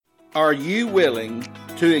Are you willing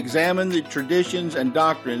to examine the traditions and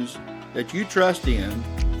doctrines that you trust in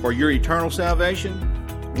for your eternal salvation?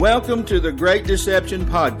 Welcome to the Great Deception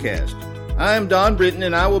Podcast. I am Don Britton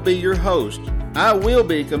and I will be your host. I will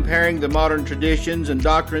be comparing the modern traditions and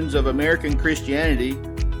doctrines of American Christianity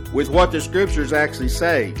with what the Scriptures actually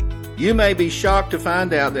say. You may be shocked to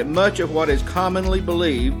find out that much of what is commonly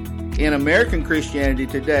believed in American Christianity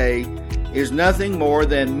today is nothing more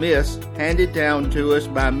than myths handed down to us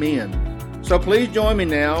by men. So please join me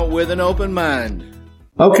now with an open mind.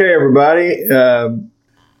 Okay, everybody.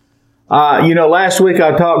 Last week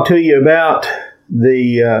I talked to you about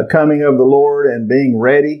the coming of the Lord and being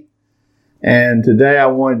ready. And today I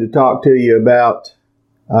wanted to talk to you about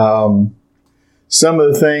some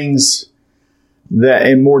of the things that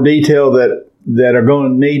in more detail that are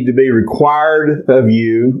going to need to be required of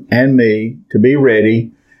you and me to be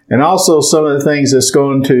ready. And also some of the things that's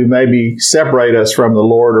going to maybe separate us from the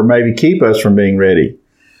Lord or maybe keep us from being ready.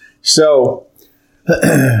 So,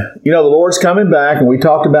 the Lord's coming back, and we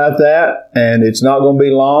talked about that, and it's not going to be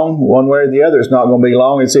long. One way or the other, it's not going to be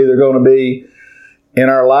long. It's either going to be in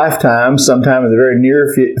our lifetime, sometime in the very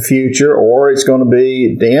near future, or it's going to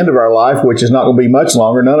be at the end of our life, which is not going to be much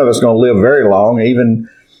longer. None of us are going to live very long. Even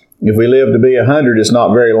if we live to be 100, it's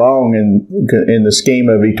not very long in the scheme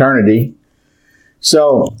of eternity.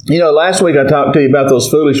 So, last week I talked to you about those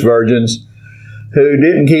foolish virgins who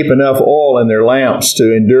didn't keep enough oil in their lamps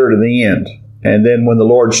to endure to the end. And then when the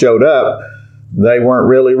Lord showed up, they weren't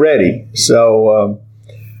really ready. So,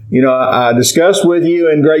 I discussed with you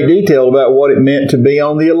in great detail about what it meant to be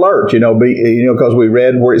on the alert, because we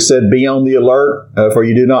read where it said, be on the alert, for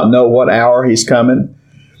you do not know what hour He's coming.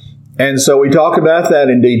 And so we talked about that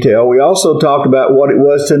in detail. We also talked about what it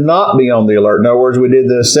was to not be on the alert. In other words, we did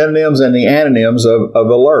the synonyms and the antonyms of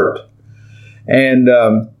alert. And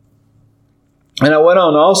I went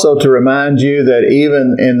on also to remind you that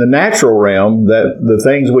even in the natural realm, that the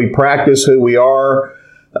things we practice, who we are,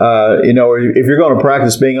 if you're going to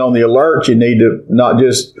practice being on the alert, you need to not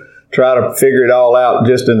just try to figure it all out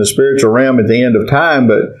just in the spiritual realm at the end of time,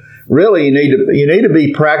 but really, you need to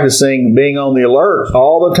be practicing being on the alert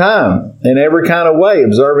all the time in every kind of way,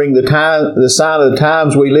 observing the sign of the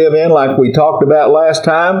times we live in, like we talked about last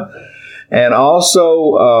time, and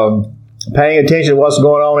also paying attention to what's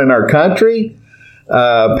going on in our country,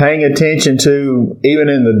 paying attention to even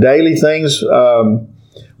in the daily things,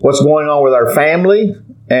 what's going on with our family,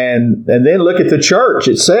 and then look at the church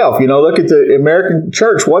itself. Look at the American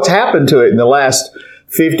church. What's happened to it in the last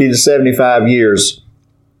 50 to 75 years?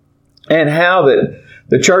 And how that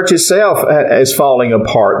the church itself is falling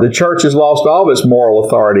apart. The church has lost all of its moral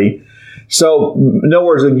authority. So, in other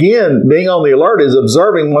words, again, being on the alert is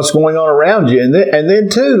observing what's going on around you. And then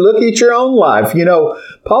too, look at your own life.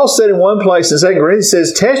 Paul said in one place in 2 Corinthians,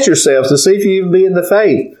 says, test yourselves to see if you even be in the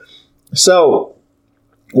faith. So,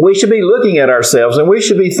 we should be looking at ourselves, and we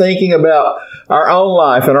should be thinking about our own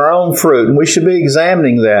life and our own fruit, and we should be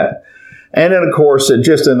examining that. And then, of course,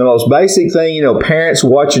 just in the most basic thing, parents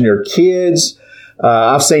watching your kids.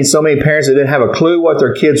 I've seen so many parents that didn't have a clue what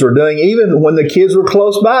their kids were doing. Even when the kids were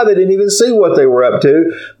close by, they didn't even see what they were up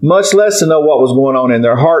to, much less to know what was going on in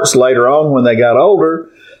their hearts later on when they got older.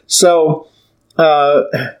 So,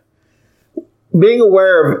 being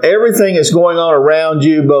aware of everything that's going on around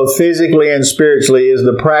you, both physically and spiritually, is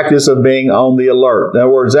the practice of being on the alert. In other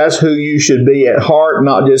words, that's who you should be at heart,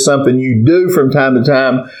 not just something you do from time to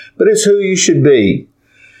time, but it's who you should be.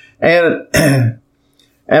 And I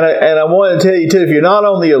want to tell you, too, if you're not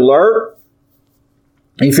on the alert,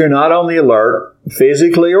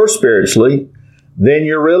 physically or spiritually, then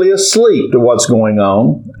you're really asleep to what's going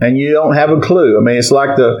on, and you don't have a clue. I mean, it's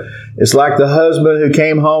like the husband who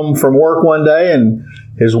came home from work one day and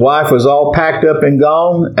his wife was all packed up and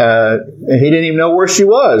gone. He didn't even know where she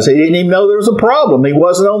was. He didn't even know there was a problem. He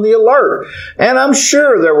wasn't on the alert. And I'm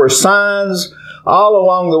sure there were signs all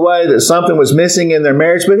along the way that something was missing in their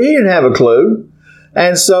marriage, but he didn't have a clue.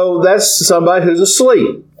 And so that's somebody who's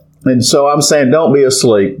asleep. And so I'm saying don't be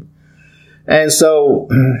asleep. And so,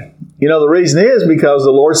 the reason is because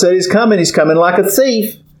the Lord said He's coming. He's coming like a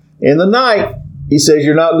thief in the night. He says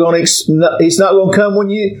He's not going to come when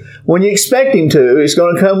you expect Him to. He's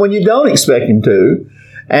going to come when you don't expect Him to.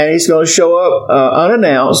 And He's going to show up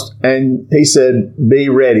unannounced. And He said, be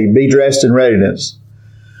ready, be dressed in readiness.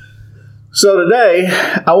 So today,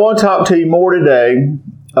 I want to talk to you more today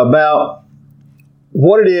about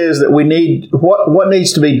what it is that we need, what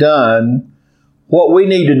needs to be done, what we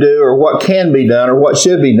need to do, or what can be done, or what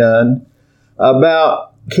should be done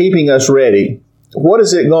about keeping us ready. What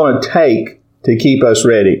is it going to take to keep us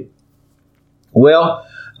ready? Well,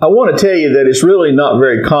 I want to tell you that it's really not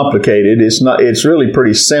very complicated. It's really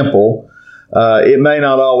pretty simple. It may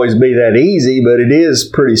not always be that easy, but it is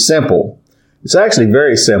pretty simple. It's actually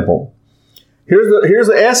very simple. Here's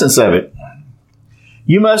the essence of it.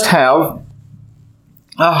 You must have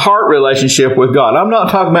a heart relationship with God. I'm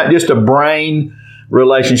not talking about just a brain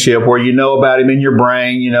relationship where you know about Him in your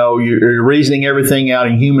brain, you're reasoning everything out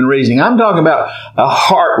in human reasoning. I'm talking about a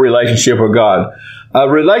heart relationship with God. A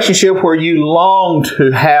relationship where you long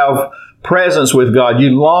to have presence with God.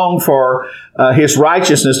 You long for His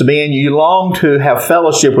righteousness to be in you. You long to have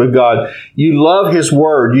fellowship with God. You love His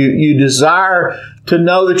Word. You desire to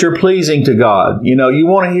know that you're pleasing to God. You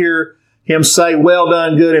want to hear Him say, "Well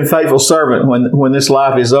done, good and faithful servant," when this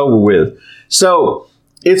life is over with. So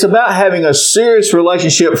it's about having a serious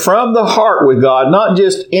relationship from the heart with God, not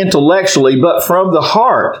just intellectually, but from the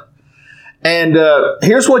heart. And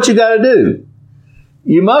here's what you got to do.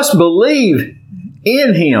 You must believe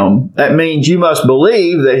in Him. That means you must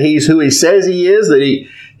believe that He's who He says He is, that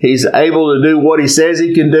He's able to do what He says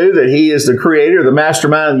He can do, that He is the Creator, the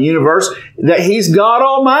mastermind of the universe, that He's God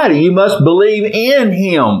Almighty. You must believe in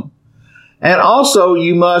Him. And also,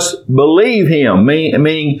 you must believe Him,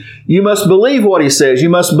 meaning you must believe what He says. You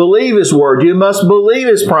must believe His Word. You must believe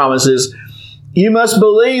His promises. You must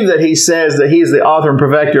believe that He says that He is the author and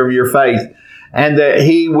perfecter of your faith and that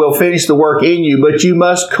He will finish the work in you. But you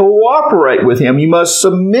must cooperate with Him. You must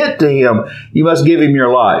submit to Him. You must give Him your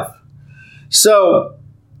life. So,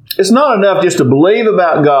 it's not enough just to believe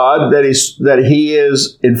about God, that He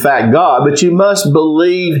is, in fact, God, but you must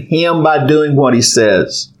believe Him by doing what He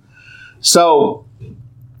says. So,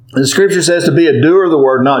 the Scripture says to be a doer of the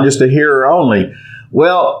Word, not just a hearer only.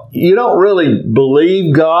 Well, you don't really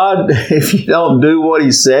believe God if you don't do what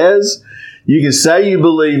He says. You can say you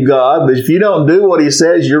believe God, but if you don't do what He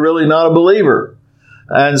says, you're really not a believer.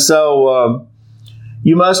 And so,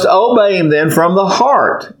 you must obey Him then from the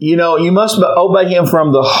heart. You must obey Him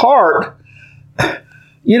from the heart,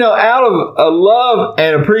 out of a love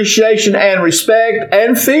and appreciation and respect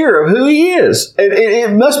and fear of who He is.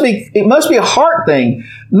 It must be a heart thing,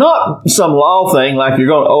 not some law thing like you're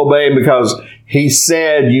going to obey Him because He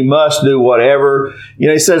said you must do whatever.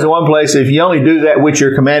 He says in one place, if you only do that which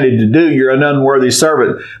you're commanded to do, you're an unworthy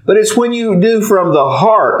servant. But it's when you do from the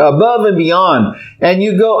heart, above and beyond, and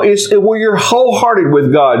you go, it's where you're wholehearted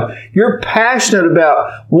with God. You're passionate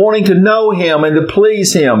about wanting to know Him and to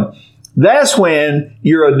please Him. That's when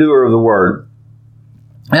you're a doer of the Word.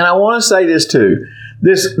 And I want to say this too.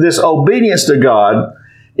 This obedience to God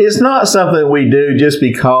is not something we do just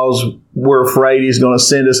because we're afraid He's going to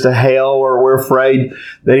send us to hell, or we're afraid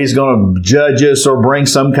that He's going to judge us or bring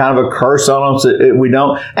some kind of a curse on us that we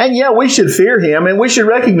don't. And yeah, we should fear Him and we should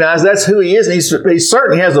recognize that's who He is. And He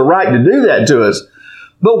certainly has the right to do that to us.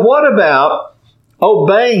 But what about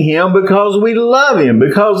obeying Him because we love Him?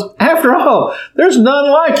 Because after all, there's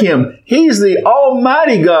none like Him. He's the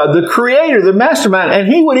Almighty God, the Creator, the Mastermind, and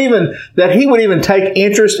He would even take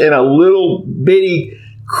interest in a little bitty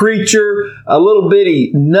creature, a little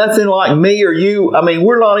bitty nothing like me or you. I mean,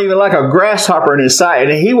 we're not even like a grasshopper in His sight,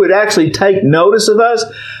 and He would actually take notice of us.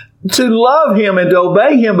 To love Him and to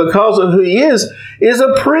obey Him because of who He is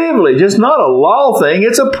a privilege. It's not a law thing,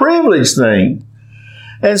 it's a privilege thing.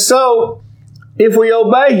 And so, if we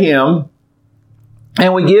obey Him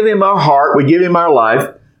and we give Him our heart, we give Him our life,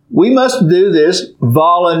 we must do this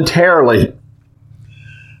voluntarily.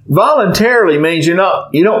 Voluntarily means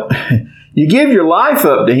you give your life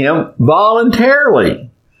up to Him voluntarily.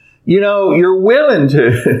 You're willing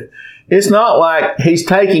to. It's not like He's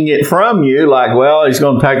taking it from you, like, well, He's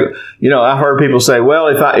going to take it. I've heard people say, well,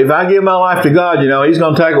 if I give my life to God, He's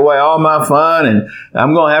going to take away all my fun, and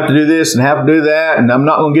I'm going to have to do this and have to do that, and I'm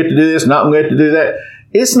not going to get to do this, not going to get to do that.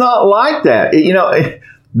 It's not like that.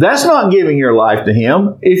 That's not giving your life to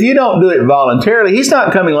Him. If you don't do it voluntarily, He's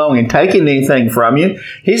not coming along and taking anything from you.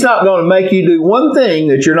 He's not going to make you do one thing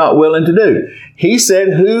that you're not willing to do. He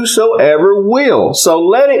said, whosoever will. So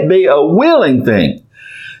let it be a willing thing.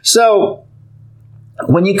 So,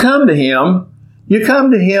 when you come to Him, if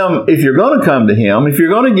you're going to come to Him, if you're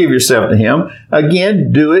going to give yourself to Him,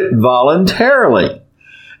 again, do it voluntarily.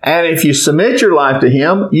 And if you submit your life to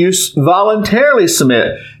Him, you voluntarily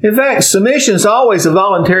submit. In fact, submission is always a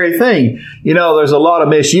voluntary thing. There's a lot of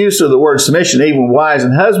misuse of the word submission, even wives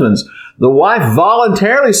and husbands. The wife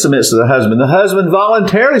voluntarily submits to the husband. The husband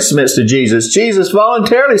voluntarily submits to Jesus. Jesus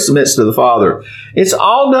voluntarily submits to the Father. It's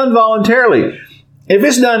all done voluntarily. If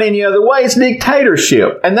it's done any other way, it's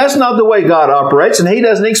dictatorship. And that's not the way God operates, and He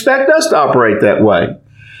doesn't expect us to operate that way.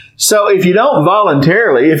 So if you don't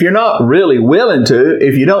voluntarily, if you're not really willing to,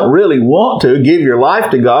 if you don't really want to give your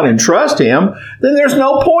life to God and trust Him, then there's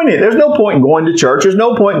no point in it. There's no point in going to church. There's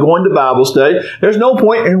no point in going to Bible study. There's no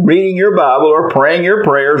point in reading your Bible or praying your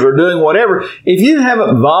prayers or doing whatever. If you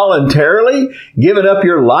haven't voluntarily given up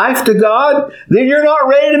your life to God, then you're not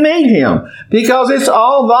ready to meet Him because it's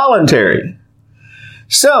all voluntary.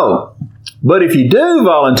 So, but if you do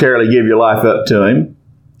voluntarily give your life up to Him,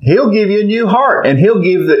 He'll give you a new heart, and He'll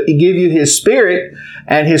give you His Spirit,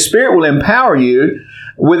 and His Spirit will empower you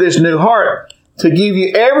with this new heart to give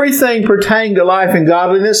you everything pertaining to life and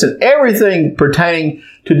godliness and everything pertaining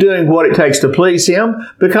to doing what it takes to please Him,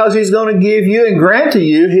 because He's going to give you and grant to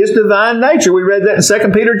you His divine nature. We read that in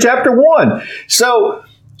 2 Peter chapter 1. So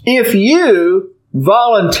if you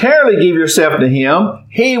voluntarily give yourself to Him,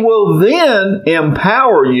 He will then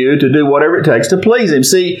empower you to do whatever it takes to please Him.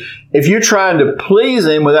 See, if you're trying to please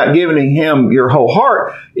Him without giving Him your whole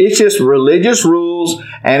heart, it's just religious rules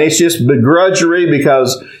and it's just begrudgery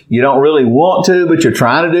because you don't really want to, but you're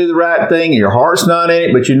trying to do the right thing and your heart's not in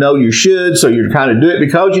it, but you know you should, so you're trying to do it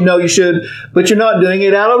because you know you should, but you're not doing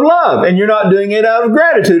it out of love, and you're not doing it out of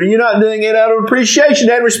gratitude, and you're not doing it out of appreciation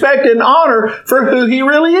and respect and honor for who He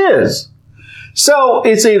really is. So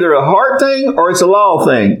it's either a heart thing or it's a law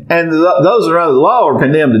thing. And those that are under the law are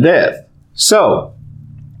condemned to death. So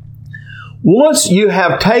once you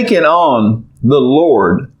have taken on the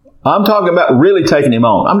Lord, I'm talking about really taking Him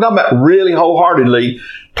on. I'm talking about really wholeheartedly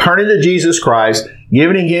turning to Jesus Christ,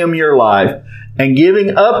 giving Him your life, and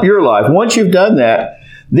giving up your life. Once you've done that,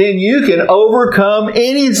 then you can overcome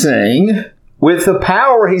anything with the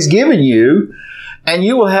power He's given you, and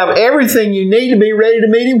you will have everything you need to be ready to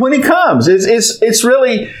meet Him when He comes. It's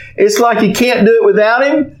like you can't do it without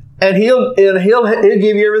Him, and He'll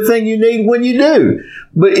give you everything you need when you do.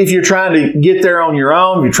 But if you're trying to get there on your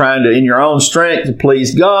own, if you're trying to, in your own strength, to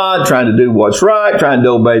please God, trying to do what's right, trying to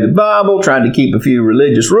obey the Bible, trying to keep a few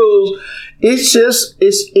religious rules, it's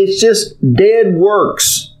just dead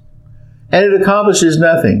works, and it accomplishes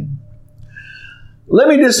nothing. Let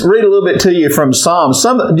me just read a little bit to you from Psalms,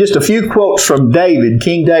 just a few quotes from David,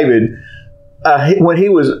 King David, when he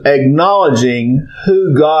was acknowledging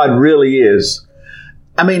who God really is.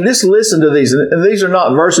 I mean, just listen to these. And these are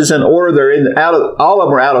not verses in order. They're all of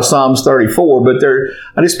them are out of Psalms 34, but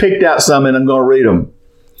I just picked out some and I'm going to read them.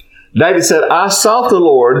 David said, I sought the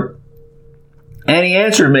Lord, and He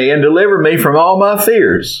answered me and delivered me from all my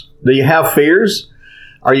fears. Do you have fears?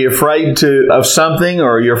 Are you afraid of something,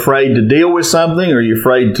 or are you afraid to deal with something? Or are you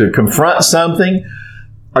afraid to confront something?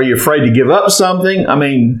 Are you afraid to give up something? I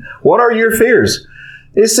mean, what are your fears?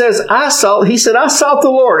 It says, I sought the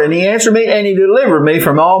Lord, and He answered me, and He delivered me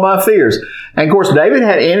from all my fears. And of course, David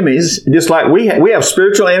had enemies, just like we have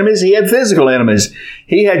spiritual enemies. He had physical enemies.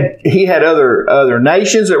 He had other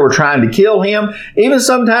nations that were trying to kill him. Even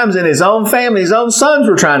sometimes in his own family, his own sons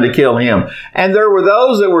were trying to kill him. And there were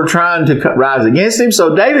those that were trying to rise against him.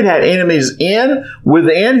 So David had enemies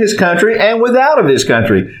within his country and without of his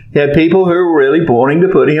country. He had people who were really wanting to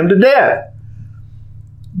put him to death.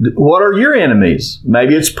 What are your enemies?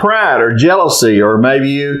 Maybe it's pride or jealousy, or maybe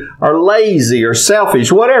you are lazy or selfish,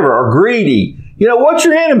 whatever, or greedy. What's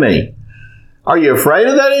your enemy? Are you afraid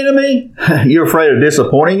of that enemy? You're afraid of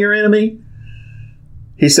disappointing your enemy?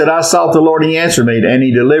 He said, I sought the Lord, and He answered me, and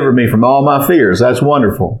He delivered me from all my fears. That's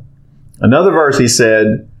wonderful. Another verse, he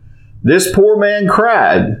said, this poor man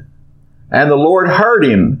cried, and the Lord heard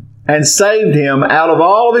him and saved him out of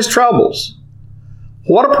all of his troubles.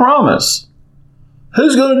 What a promise.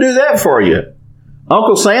 Who's going to do that for you?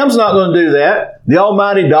 Uncle Sam's not going to do that. The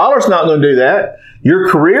almighty dollar's not going to do that. Your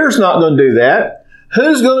career's not going to do that.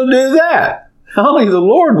 Who's going to do that? Only the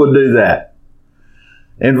Lord would do that.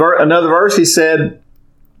 In another verse, he said,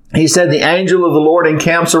 the angel of the Lord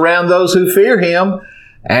encamps around those who fear Him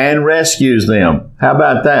and rescues them. How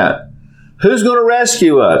about that? Who's going to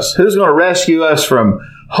rescue us? Who's going to rescue us from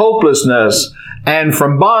hopelessness and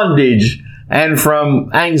from bondage and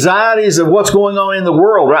from anxieties of what's going on in the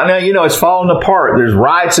world? Right now, it's falling apart. There's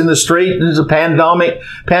riots in the street. There's a pandemic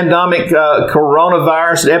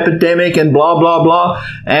coronavirus epidemic and blah, blah, blah.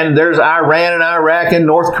 And there's Iran and Iraq and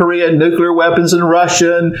North Korea and nuclear weapons and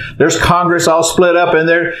Russia. And there's Congress all split up. And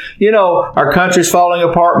our country's falling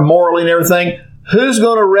apart morally and everything. Who's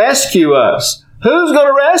going to rescue us? Who's going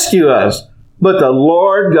to rescue us? But the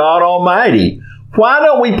Lord God Almighty. Why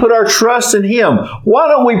don't we put our trust in Him? Why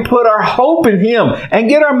don't we put our hope in Him and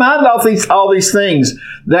get our mind off all these things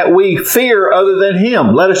that we fear other than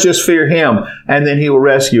Him? Let us just fear Him, and then He will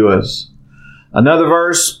rescue us. Another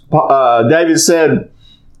verse, David said,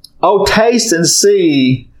 oh, taste and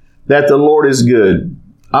see that the Lord is good.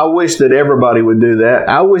 I wish that everybody would do that.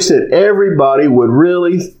 I wish that everybody would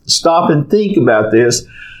really stop and think about this.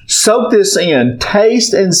 Soak this in.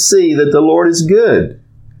 Taste and see that the Lord is good.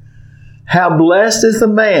 How blessed is the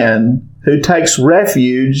man who takes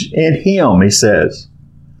refuge in Him, he says.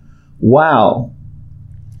 Wow.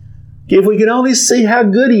 If we could only see how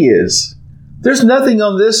good He is. There's nothing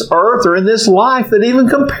on this earth or in this life that even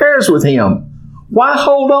compares with Him. Why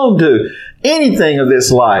hold on to anything of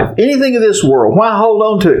this life, anything of this world? Why hold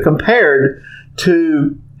on to it compared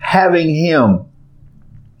to having Him?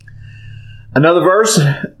 Another verse,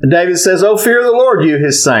 David says, "Oh, fear the Lord, you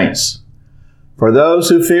His saints. For those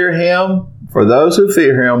who fear Him,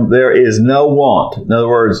 there is no want." In other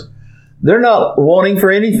words, they're not wanting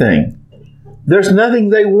for anything. There's nothing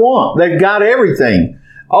they want. They've got everything.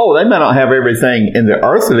 Oh, they may not have everything in the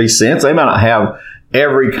earthly sense. They may not have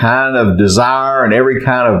every kind of desire and every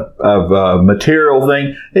kind of material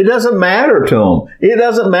thing. It doesn't matter to them. It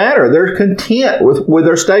doesn't matter. They're content with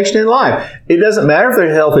their station in life. It doesn't matter if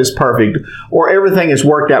their health is perfect or everything is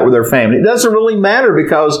worked out with their family. It doesn't really matter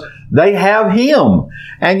because they have Him.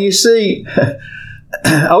 And you see,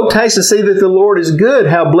 oh, taste and see that the Lord is good.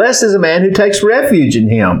 How blessed is a man who takes refuge in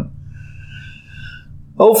Him.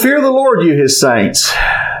 Oh, fear the Lord, you His saints.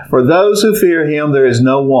 For those who fear Him, there is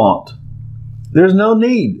no want. There's no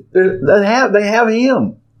need. They have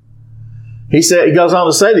Him. He goes on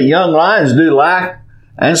to say that young lions do lack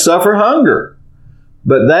and suffer hunger,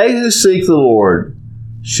 but they who seek the Lord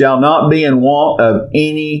shall not be in want of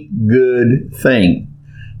any good thing.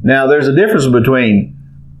 Now, there's a difference between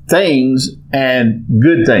things and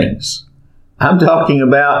good things. I'm talking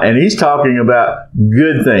about, and he's talking about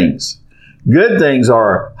good things. Good things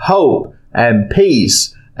are hope and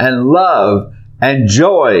peace and love and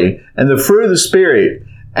joy and the fruit of the Spirit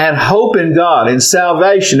and hope in God and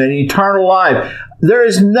salvation and eternal life. There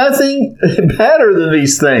is nothing better than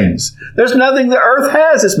these things. There's nothing the earth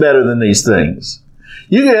has that's better than these things.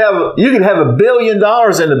 You could have $1 billion in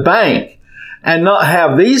the bank and not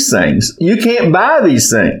have these things. You can't buy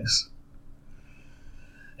these things.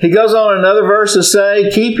 He goes on in another verse to say,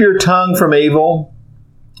 "Keep your tongue from evil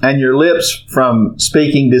and your lips from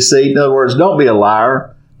speaking deceit." In other words, don't be a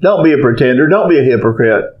liar. Don't be a pretender. Don't be a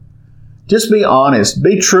hypocrite. Just be honest.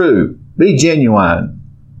 Be true. Be genuine.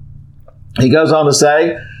 He goes on to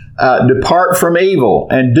say, depart from evil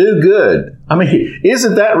and do good. I mean,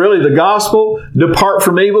 isn't that really the gospel? Depart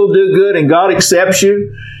from evil, do good, and God accepts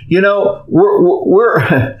you. You know,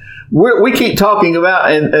 we keep talking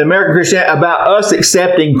about in American Christianity about us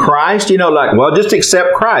accepting Christ. You know, like, well, just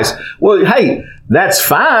accept Christ. Well, hey, that's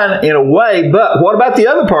fine in a way, but what about the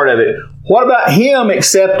other part of it? What about Him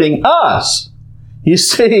accepting us? You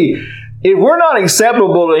see, if we're not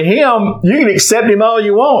acceptable to Him, you can accept Him all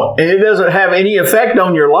you want, and it doesn't have any effect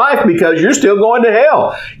on your life because you're still going to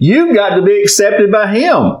hell. You've got to be accepted by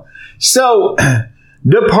Him. So,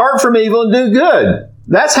 depart from evil and do good.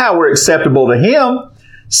 That's how we're acceptable to Him.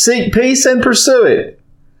 Seek peace and pursue it.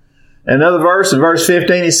 Another verse, in verse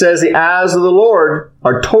 15, he says, "The eyes of the Lord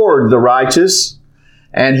are toward the righteous,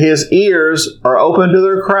 and His ears are open to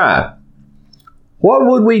their cry." What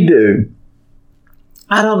would we do?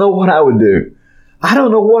 I don't know what I would do. I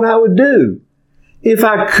don't know what I would do if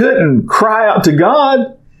I couldn't cry out to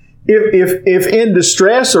God. If in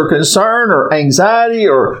distress or concern or anxiety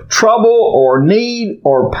or trouble or need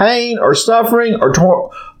or pain or suffering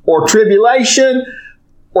or tribulation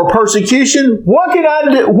or persecution, what could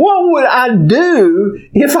I do? What would I do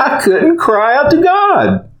if I couldn't cry out to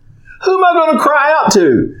God? Who am I going to cry out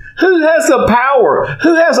to? Who has the power?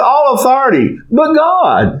 Who has all authority but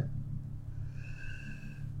God?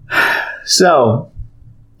 So,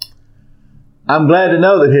 I'm glad to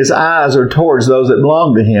know that His eyes are towards those that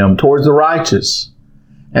belong to Him, towards the righteous.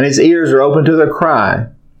 And His ears are open to their cry.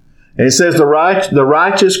 And it says the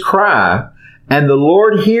righteous cry, and the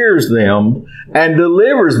Lord hears them and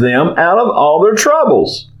delivers them out of all their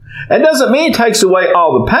troubles. It doesn't mean He takes away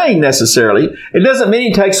all the pain necessarily. It doesn't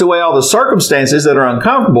mean He takes away all the circumstances that are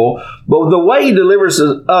uncomfortable. But the way He delivers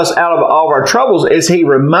us out of all of our troubles is He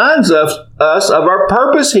reminds us of our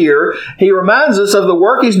purpose here. He reminds us of the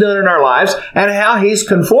work He's done in our lives and how He's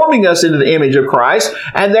conforming us into the image of Christ.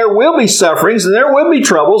 And there will be sufferings, and there will be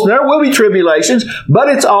troubles, and there will be tribulations, but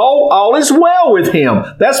it's all is well with Him.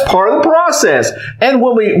 That's part of the process. And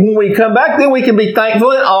when we come back, then we can be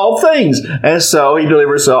thankful in all things. And so He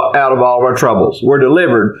delivers us out of all of our troubles. We're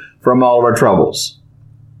delivered from all of our troubles.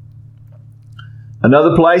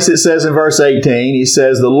 Another place it says in verse 18, He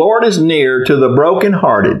says, "The Lord is near to the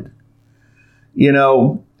brokenhearted." You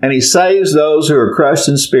know, and He saves those who are crushed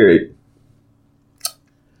in spirit.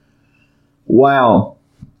 Wow.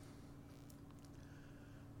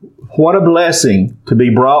 What a blessing to be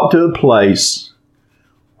brought to a place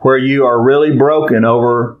where you are really broken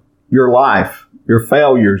over your life, your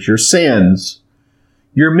failures, your sins,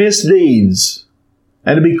 your misdeeds,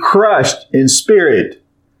 and to be crushed in spirit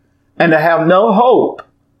and to have no hope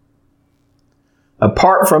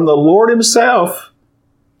apart from the Lord Himself.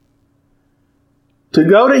 To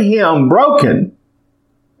go to Him broken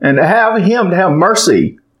and to have Him to have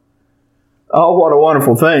mercy. Oh, what a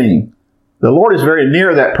wonderful thing. The Lord is very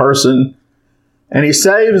near that person, and He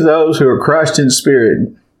saves those who are crushed in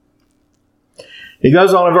spirit. He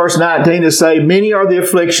goes on in verse 19 to say, many are the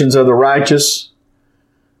afflictions of the righteous,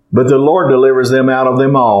 but the Lord delivers them out of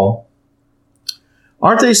them all.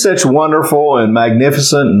 Aren't these such wonderful and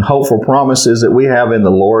magnificent and hopeful promises that we have in the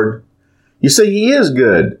Lord? You see, He is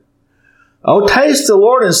good. Oh, taste the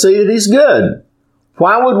Lord and see that He's good.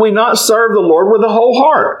 Why would we not serve the Lord with a whole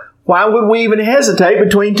heart? Why would we even hesitate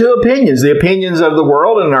between two opinions? The opinions of the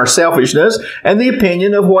world and our selfishness, and the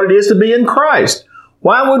opinion of what it is to be in Christ.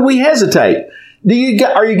 Why would we hesitate?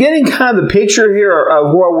 Are you getting kind of the picture here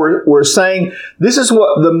of what we're saying? This is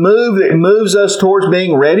what the move that moves us towards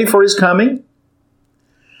being ready for His coming.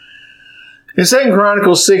 In 2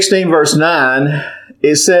 Chronicles 16 verse 9,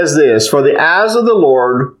 it says this, for the eyes of the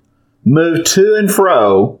Lord move to and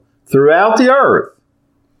fro throughout the earth,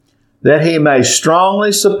 that He may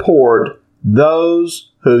strongly support those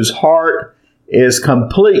whose heart is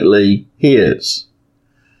completely His.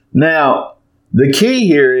 Now, the key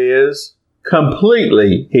here is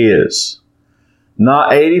completely His. Not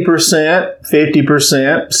 80%,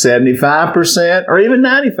 50%, 75%, or even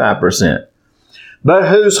 95%. But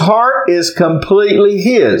whose heart is completely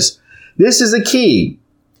His. This is the key.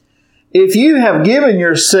 If you have given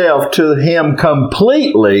yourself to Him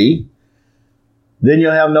completely, then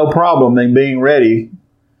you'll have no problem in being ready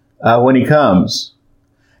when He comes.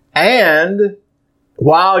 And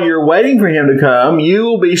while you're waiting for Him to come, you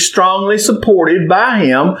will be strongly supported by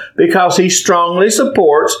Him because He strongly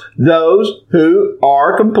supports those who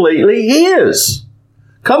are completely His.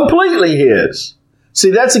 Completely His.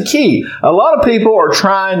 See, that's the key. A lot of people are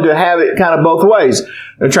trying to have it kind of both ways.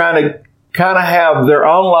 They're trying to kind of have their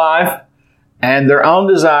own life and their own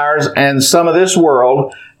desires and some of this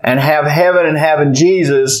world and have heaven and having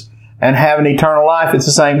Jesus and having eternal life at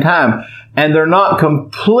the same time. And they're not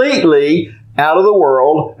completely out of the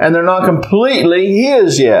world and they're not completely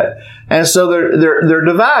His yet. And so they're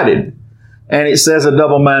divided. And it says a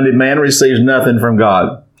double-minded man receives nothing from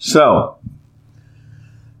God. So,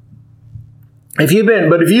 if you've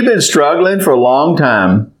been struggling for a long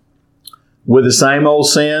time with the same old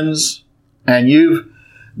sins, and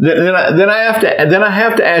then I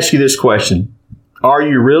have to ask you this question: are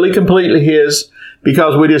you really completely His?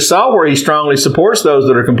 Because we just saw where He strongly supports those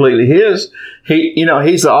that are completely His. He's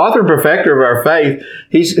the author and perfecter of our faith.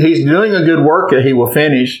 He's doing a good work that He will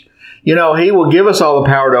finish. He will give us all the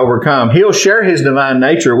power to overcome. He'll share His divine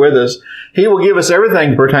nature with us. He will give us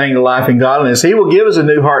everything pertaining to life and godliness. He will give us a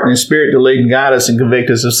new heart and spirit to lead and guide us and convict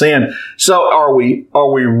us of sin. So are we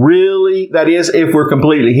really, that is, if we're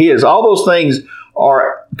completely His? All those things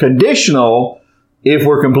are conditional if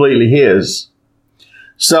we're completely His.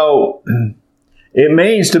 So it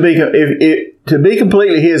means to be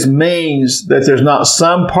completely His means that there's not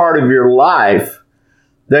some part of your life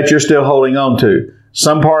that you're still holding on to.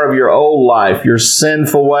 Some part of your old life, your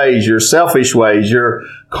sinful ways, your selfish ways, your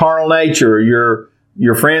carnal nature,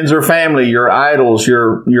 your friends or family, your idols,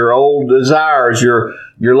 your old desires, your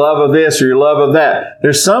love of this or your love of that.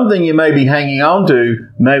 There's something you may be hanging on to.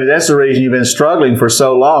 Maybe that's the reason you've been struggling for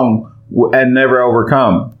so long and never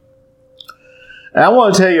overcome. And I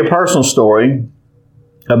want to tell you a personal story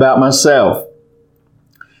about myself.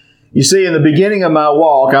 You see, in the beginning of my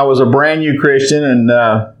walk, I was a brand new Christian,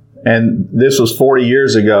 and this was 40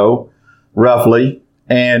 years ago, roughly.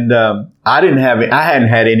 And I hadn't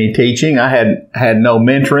had any teaching. I had no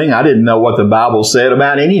mentoring. I didn't know what the Bible said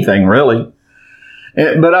about anything, really.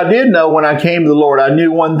 But I did know when I came to the Lord, I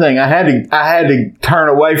knew one thing. I had to turn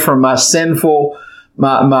away from my sinful,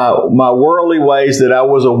 my worldly ways that I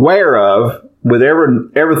was aware of. With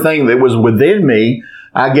everything that was within me,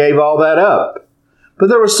 I gave all that up. But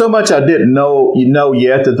there was so much I didn't know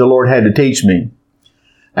yet that the Lord had to teach me.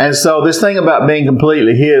 And so this thing about being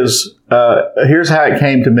completely His, here's how it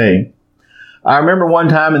came to me. I remember one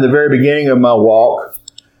time in the very beginning of my walk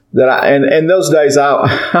that in those days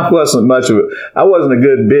I wasn't a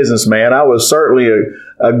good businessman. I was certainly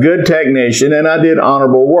a good technician and I did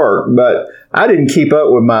honorable work, but I didn't keep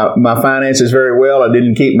up with my finances very well. I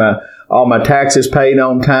didn't keep all my taxes paid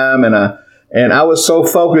on time, and I was so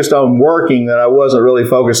focused on working that I wasn't really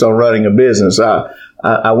focused on running a business.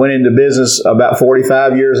 I went into business about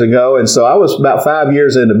 45 years ago. And so I was about 5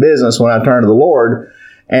 years into business when I turned to the Lord.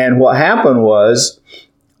 And what happened was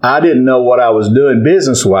I didn't know what I was doing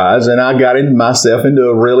business-wise, and I got myself into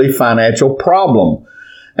a really financial problem.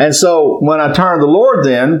 And so when I turned to the Lord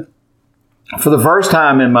then, for the first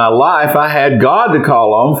time in my life, I had God to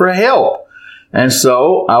call on for help. And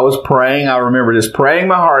so I was praying. I remember just praying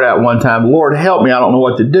my heart out one time, Lord, help me. I don't know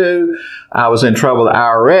what to do. I was in trouble with the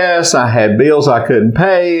IRS. I had bills I couldn't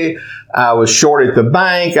pay. I was short at the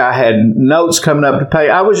bank. I had notes coming up to pay.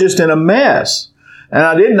 I was just in a mess. And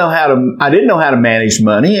I didn't know how to manage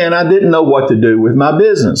money, and I didn't know what to do with my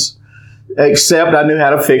business. Except I knew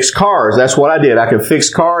how to fix cars. That's what I did. I could fix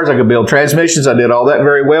cars. I could build transmissions. I did all that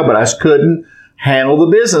very well, but I just couldn't handle the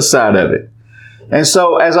business side of it. And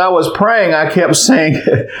so as I was praying, I kept saying,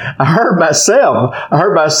 I heard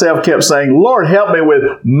myself kept saying, Lord, help me with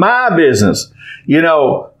my business. You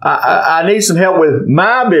know, I need some help with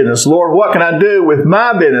my business. Lord, what can I do with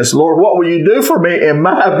my business? Lord, what will you do for me in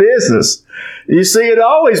my business? You see, it had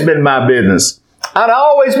always been my business. I'd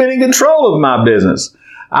always been in control of my business.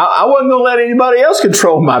 I wasn't going to let anybody else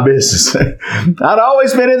control my business. I'd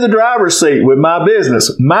always been in the driver's seat with my business.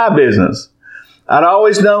 I'd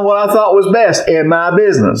always done what I thought was best in my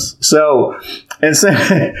business. So, and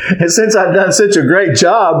since I'd done such a great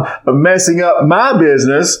job of messing up my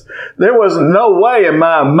business, there was no way in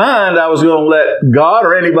my mind I was going to let God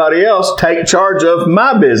or anybody else take charge of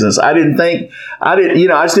my business. I just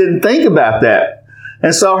didn't think about that.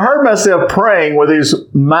 And so I heard myself praying with these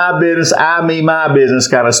my business, I, me, my business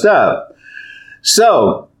kind of stuff.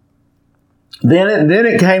 So then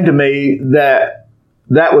it came to me that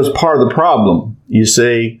was part of the problem. You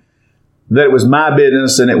see, that it was my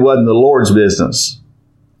business and it wasn't the Lord's business.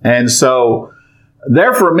 And so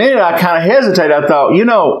there for a minute, I kind of hesitated. I thought,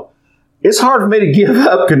 it's hard for me to give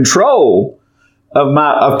up control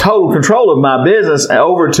of total control of my business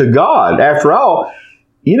over to God. After all,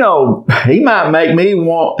 He might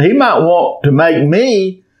want to make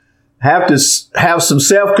me have to have some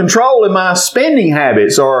self-control in my spending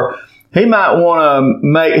habits, or He might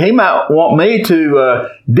want me to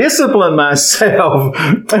discipline myself,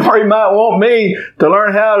 or He might want me to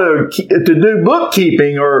learn how to do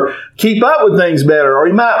bookkeeping or keep up with things better, or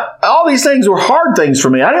all these things were hard things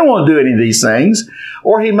for me. I didn't want to do any of these things.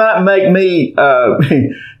 Or He might make me,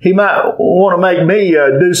 He might want to make me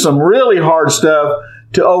do some really hard stuff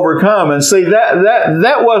to overcome. And see,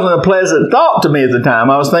 that wasn't a pleasant thought to me at the time.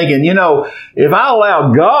 I was thinking, if I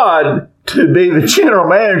allow God to be the general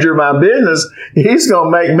manager of my business, He's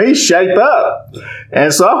going to make me shape up.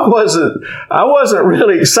 And so I wasn't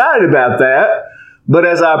really excited about that. But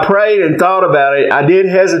as I prayed and thought about it, I did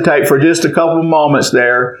hesitate for just a couple of moments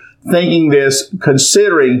there,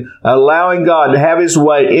 considering allowing God to have His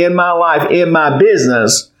way in my life, in my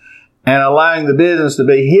business, and allowing the business to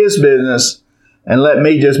be His business, and let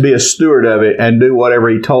me just be a steward of it and do whatever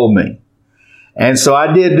He told me. And so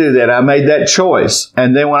I did do that. I made that choice.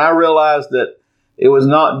 And then when I realized that it was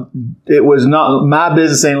not my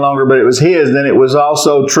business any longer, but it was His, then it was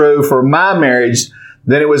also true for my marriage.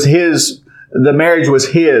 Then it was His, the marriage was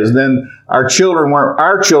His. Then our children weren't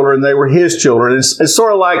our children, they were His children. It's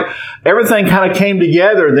sort of like everything kind of came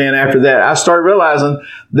together then after that. I started realizing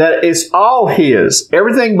that it's all His.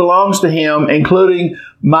 Everything belongs to Him, including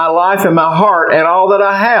my life and my heart and all that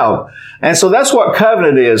I have. And so that's what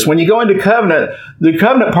covenant is. When you go into covenant, the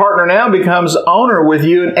covenant partner now becomes owner with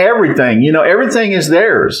you in everything. Everything is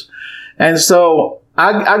theirs. And so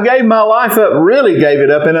I gave my life up, really gave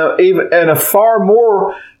it up in a far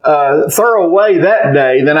more thorough way that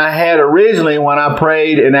day than I had originally when I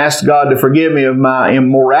prayed and asked God to forgive me of my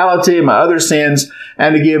immorality and my other sins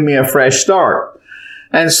and to give me a fresh start.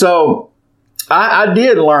 And so I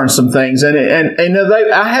did learn some things, and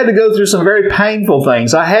I had to go through some very painful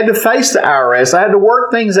things. I had to face the IRS. I had to work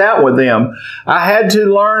things out with them. I had to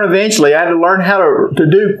learn eventually. I had to learn how to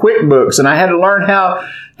do QuickBooks, and I had to learn how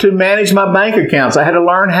to manage my bank accounts. I had to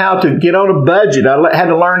learn how to get on a budget. I had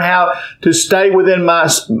to learn how to stay within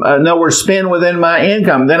spend within my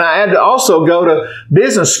income. Then I had to also go to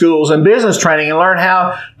business schools and business training and learn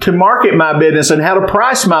how to market my business and how to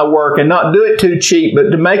price my work and not do it too cheap, but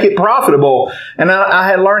to make it profitable. And I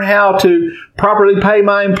had learned how to properly pay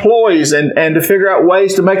my employees and to figure out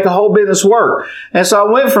ways to make the whole business work. And so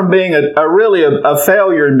I went from being a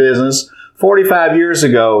failure in business 45 years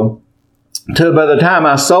ago to by the time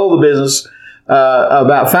I sold the business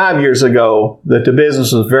about 5 years ago, that the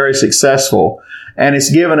business was very successful, and it's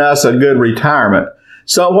given us a good retirement.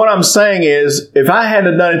 So what I'm saying is, if I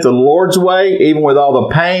hadn't done it the Lord's way, even with all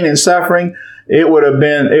the pain and suffering,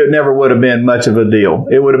 it never would have been much of a deal.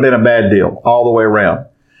 It would have been a bad deal all the way around.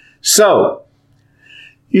 So,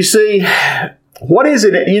 you see, what is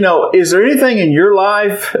it, is there anything in your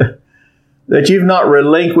life that you've not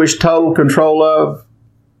relinquished total control of?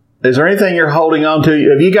 Is there anything you're holding on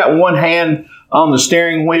to? Have you got one hand on the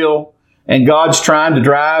steering wheel and God's trying to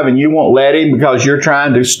drive and you won't let Him because you're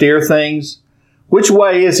trying to steer things? Which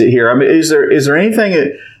way is it here? I mean, is there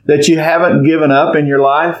anything that you haven't given up in your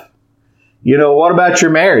life? What about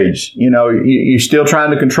your marriage? You still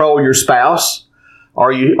trying to control your spouse?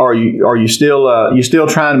 Are you still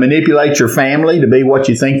trying to manipulate your family to be what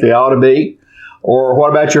you think they ought to be? Or what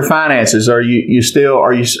about your finances? Are you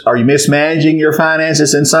mismanaging your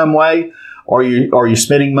finances in some way? Are you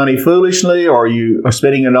spending money foolishly? Or are you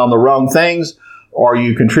spending it on the wrong things? Are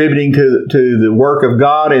you contributing to the work of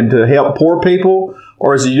God and to help poor people?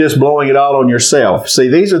 Or is it just blowing it all on yourself? See,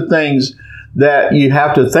 these are things that you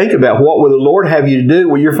have to think about. What will the Lord have you to do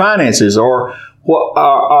with your finances? Or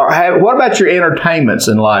what about your entertainments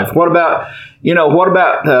in life? What about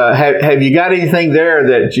have you got anything there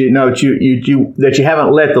that that you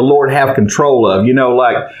haven't let the Lord have control of?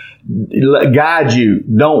 Guide you.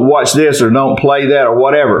 Don't watch this or don't play that or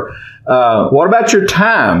whatever. What about your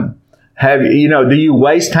time? Do you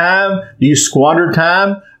waste time? Do you squander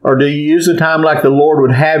time? Or do you use the time like the Lord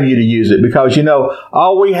would have you to use it? Because,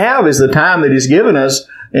 all we have is the time that He's given us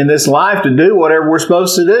in this life to do whatever we're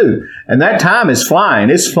supposed to do. And that time is flying.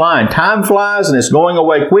 It's flying. Time flies and it's going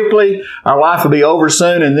away quickly. Our life will be over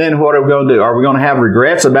soon. And then what are we going to do? Are we going to have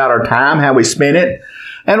regrets about our time, how we spent it?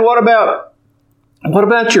 And what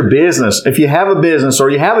about your business? If you have a business or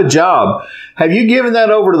you have a job, have you given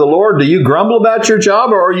that over to the Lord? Do you grumble about your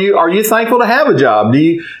job, or are you thankful to have a job? Do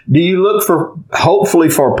you look hopefully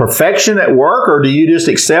for perfection at work, or do you just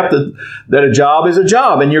accept that a job is a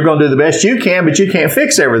job and you're going to do the best you can, but you can't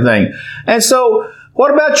fix everything? And so,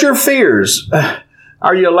 what about your fears?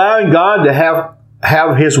 Are you allowing God to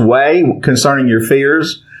have His way concerning your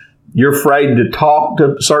fears? You're afraid to talk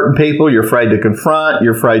to certain people. You're afraid to confront.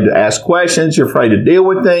 You're afraid to ask questions. You're afraid to deal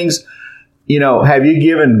with things. Have you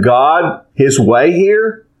given God His way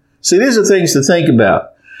here? See, these are things to think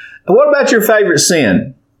about. And what about your favorite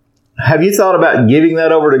sin? Have you thought about giving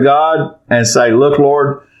that over to God and say, look,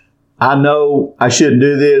 Lord, I know I shouldn't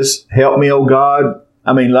do this. Help me, oh God.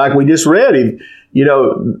 I mean, like we just read,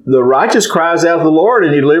 the righteous cries out to the Lord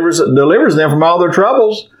and He delivers them from all their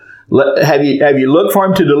troubles. Have you looked for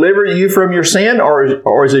Him to deliver you from your sin, or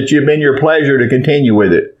is it been your pleasure to continue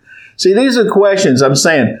with it? See, these are questions I'm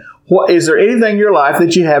saying. Is there anything in your life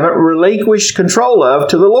that you haven't relinquished control of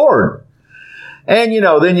to the Lord? And,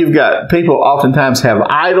 then you've got people oftentimes have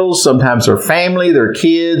idols. Sometimes their family, their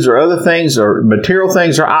kids, or other things, or material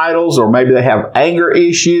things are idols, or maybe they have anger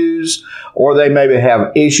issues, or they maybe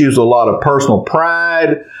have issues with a lot of personal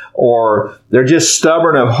pride, or they're just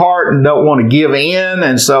stubborn of heart and don't want to give in.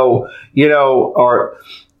 And so,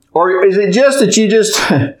 or is it just that you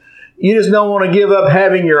just don't want to give up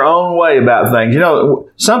having your own way about things?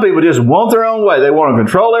 Some people just want their own way. They want to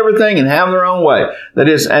control everything and have their own way.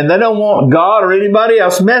 And they don't want God or anybody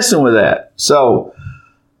else messing with that. So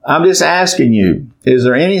I'm just asking you, is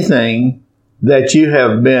there anything that you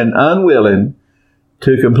have been unwilling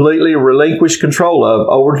to completely relinquish control of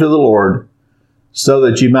over to the Lord, so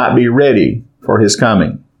that you might be ready for His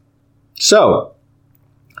coming? So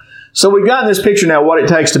we've got in this picture now what it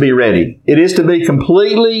takes to be ready. It is to be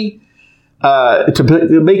completely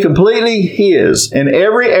His in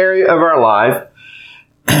every area of our life.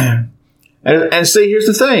 And see, here's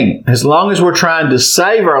the thing. As long as we're trying to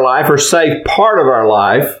save our life or save part of our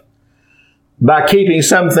life by keeping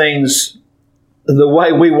some things the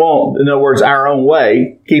way we want, in other words, our own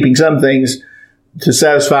way, keeping some things to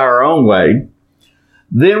satisfy our own way,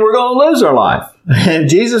 then we're going to lose our life. And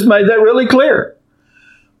Jesus made that really clear.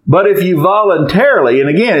 But if you voluntarily, and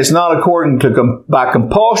again, it's not according to by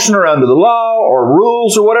compulsion or under the law or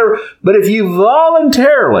rules or whatever, but if you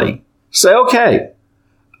voluntarily say, okay,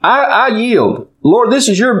 I yield. Lord, this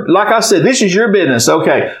is like I said, this is your business.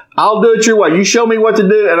 Okay, I'll do it your way. You show me what to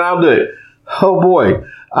do and I'll do it. Oh boy,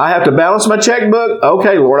 I have to balance my checkbook.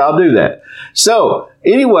 Okay, Lord, I'll do that. So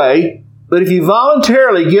anyway, but if you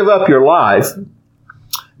voluntarily give up your life,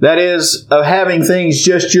 that is, of having things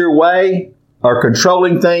just your way or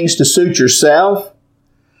controlling things to suit yourself,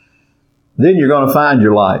 then you're going to find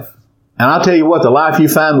your life. And I'll tell you what, the life you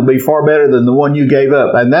find will be far better than the one you gave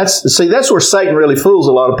up. And that's where Satan really fools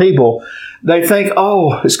a lot of people. They think,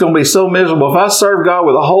 oh, it's going to be so miserable. If I serve God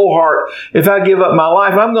with a whole heart, if I give up my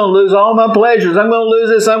life, I'm going to lose all my pleasures. I'm going to lose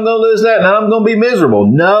this, I'm going to lose that, and I'm going to be miserable.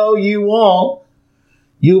 No, you won't.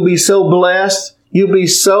 You'll be so blessed. You'll be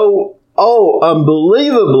so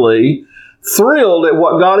unbelievably thrilled at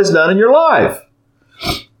what God has done in your life.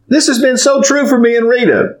 This has been so true for me and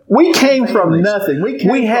Rita. We came from nothing.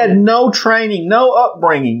 We had no training, no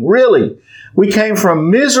upbringing, really. We came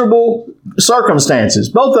from miserable circumstances.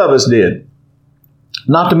 Both of us did.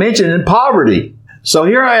 Not to mention in poverty. So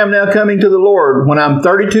here I am now coming to the Lord when I'm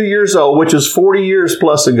 32 years old, which is 40 years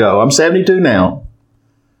plus ago. I'm 72 now.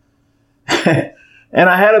 And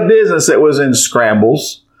I had a business that was in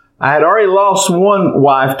scrambles. I had already lost one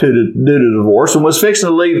wife due to divorce and was fixing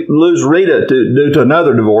to lose Rita due to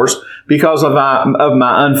another divorce because of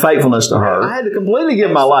my unfaithfulness to her. I had to completely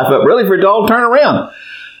give my life up, really, for it to all turn around.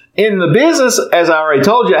 In the business, as I already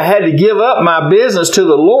told you, I had to give up my business to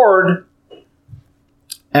the Lord.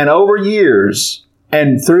 And over years,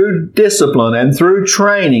 and through discipline, and through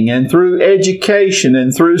training, and through education,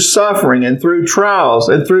 and through suffering, and through trials,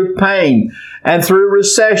 and through pain, and through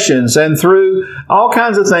recessions, and through all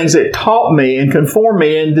kinds of things that taught me and conformed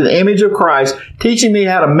me into the image of Christ, teaching me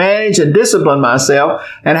how to manage and discipline myself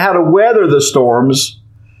and how to weather the storms,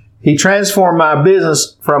 He transformed my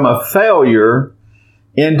business from a failure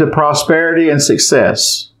into prosperity and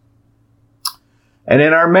success. And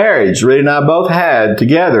in our marriage, Rita and I both had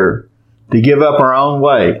together to give up our own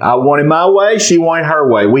way. I wanted my way. She wanted her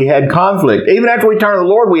way. We had conflict. Even after we turned to the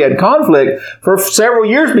Lord, we had conflict for several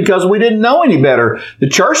years because we didn't know any better. The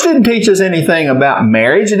church didn't teach us anything about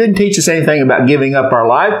marriage. It didn't teach us anything about giving up our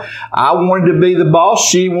life. I wanted to be the boss.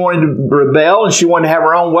 She wanted to rebel and she wanted to have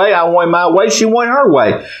her own way. I wanted my way. She wanted her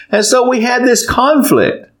way. And so we had this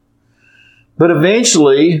conflict. But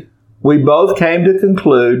eventually, we both came to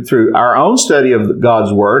conclude through our own study of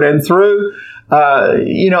God's Word and through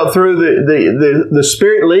the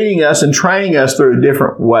Spirit leading us and training us through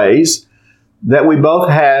different ways, that we both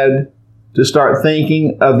had to start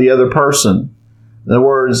thinking of the other person. In other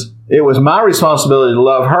words, it was my responsibility to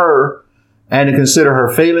love her and to consider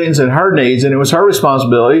her feelings and her needs, and it was her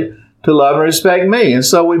responsibility to love and respect me. And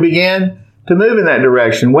so we began to move in that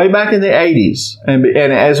direction way back in the 80s. And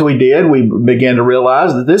as we did, we began to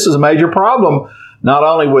realize that this is a major problem, not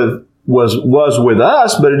only was with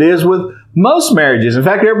us, but it is with most marriages. In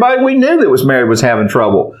fact, everybody we knew that was married was having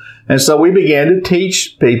trouble. And so we began to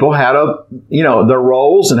teach people how to, their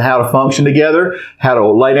roles and how to function together, how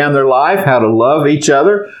to lay down their life, how to love each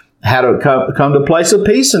other, how to come to a place of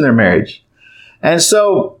peace in their marriage. And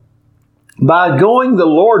so by going the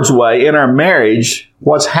Lord's way in our marriage,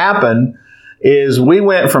 what's happened is we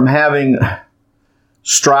went from having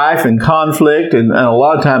strife and conflict and a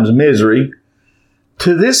lot of times misery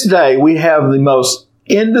to this day we have the most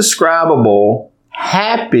indescribable,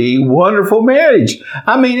 happy, wonderful marriage.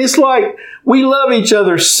 I mean, it's like we love each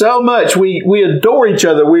other so much. We adore each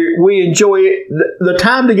other. We enjoy the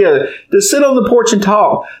time together, to sit on the porch and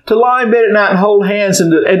talk, to lie in bed at night and hold hands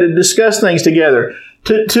and to discuss things together,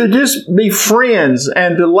 to just be friends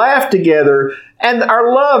and to laugh together. And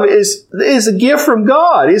our love is a gift from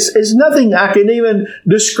God. It's nothing I can even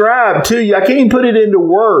describe to you. I can't even put it into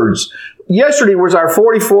words. Yesterday was our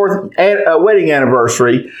 44th wedding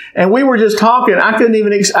anniversary, and we were just talking. I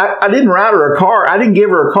didn't write her a card. I didn't give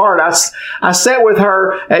her a card. I sat with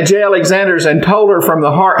her at J. Alexander's and told her from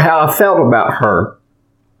the heart how I felt about her.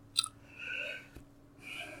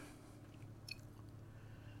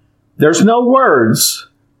 There's no words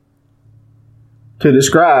to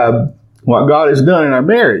describe what God has done in our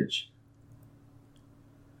marriage.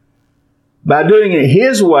 By doing it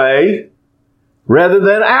His way rather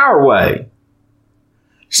than our way.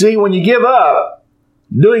 See, when you give up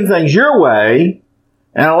doing things your way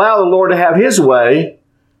and allow the Lord to have His way,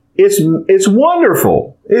 it's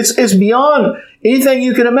wonderful. It's beyond anything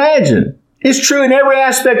you can imagine. It's true in every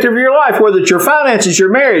aspect of your life, whether it's your finances, your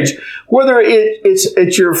marriage, whether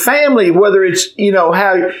it's your family, whether it's,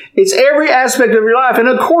 how it's every aspect of your life. And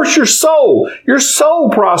of course, your soul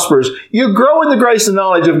prospers. You grow in the grace and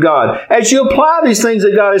knowledge of God. As you apply these things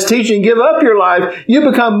that God is teaching and give up your life, you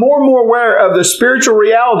become more and more aware of the spiritual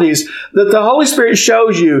realities that the Holy Spirit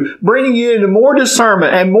shows you, bringing you into more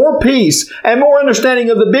discernment and more peace and more understanding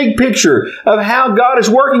of the big picture of how God is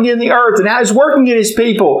working in the earth and how He's working in His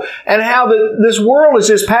people and how this world is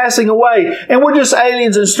just passing away and we're just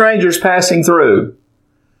aliens and strangers passing through.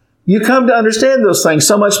 You come to understand those things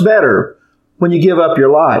so much better when you give up your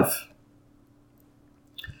life.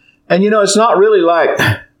 And it's not really like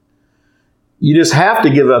you just have to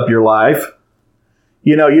give up your life.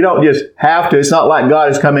 You don't just have to. It's not like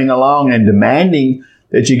God is coming along and demanding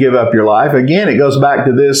that you give up your life. Again, it goes back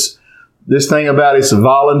to this thing about it's a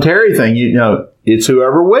voluntary thing. It's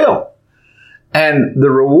whoever will. And the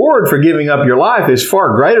reward for giving up your life is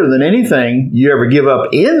far greater than anything you ever give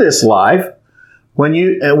up in this life. when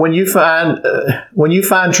you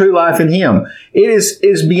find true life in Him. It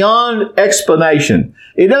is beyond explanation.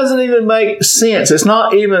 It doesn't even make sense. It's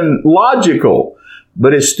not even logical,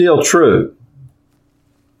 but it's still true.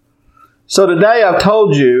 So today I've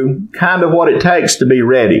told you kind of what it takes to be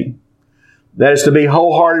ready. That is to be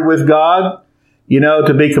wholehearted with God,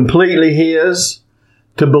 to be completely His,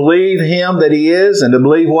 to believe Him that He is, and to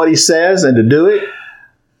believe what He says, and to do it.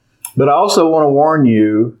 But I also want to warn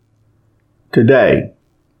you today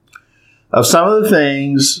of some of the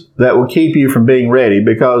things that will keep you from being ready,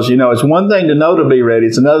 because, it's one thing to know to be ready.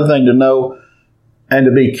 It's another thing to know and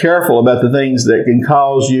to be careful about the things that can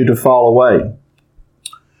cause you to fall away.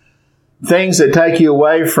 Things that take you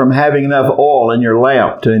away from having enough oil in your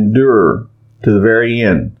lamp to endure to the very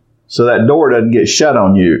end, so that door doesn't get shut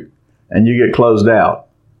on you and you get closed out.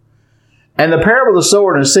 And the parable of the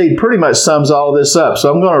sower and the seed pretty much sums all of this up.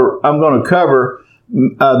 So I'm going to cover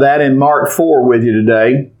that in Mark 4 with you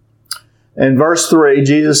today. In verse 3,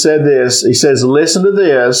 Jesus said this. He says, "Listen to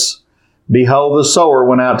this. Behold, the sower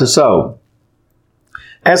went out to sow.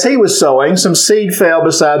 As he was sowing, some seed fell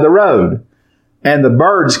beside the road, and the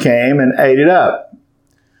birds came and ate it up.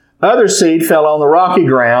 Other seed fell on the rocky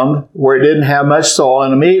ground where it didn't have much soil,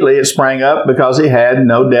 and immediately it sprang up because it had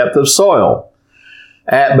no depth of soil.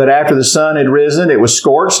 But after the sun had risen, it was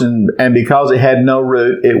scorched, and because it had no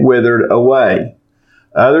root, it withered away.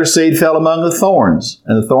 Other seed fell among the thorns,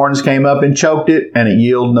 and the thorns came up and choked it, and it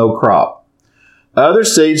yielded no crop. Other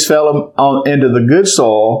seeds fell into the good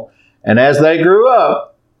soil, and as they grew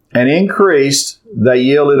up and increased, they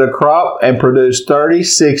yielded a crop and produced 30,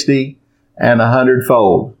 60, and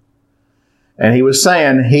 100-fold. And he was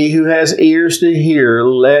saying, he who has ears to hear,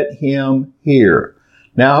 let him hear."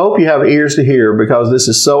 Now, I hope you have ears to hear, because this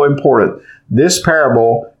is so important. This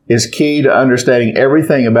parable is key to understanding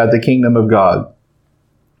everything about the kingdom of God.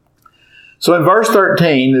 So in verse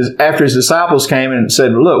 13, after his disciples came and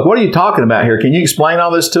said, "Look, what are you talking about here? Can you explain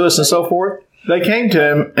all this to us?" and so forth. They came to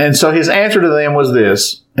him, and so his answer to them was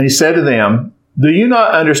this. And he said to them, "Do you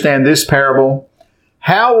not understand this parable?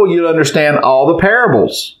 How will you understand all the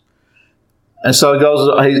parables?" And so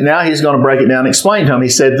now he's going to break it down and explain to them. He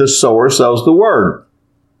said, "The sower sows the word."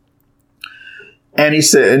 And he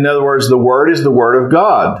said, in other words, the word is the word of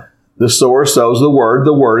God. The sower sows the word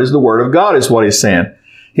is the word of God, is what he's saying.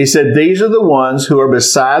 He said, "These are the ones who are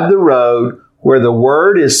beside the road where the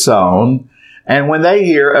word is sown. And when they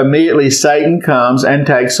hear, immediately Satan comes and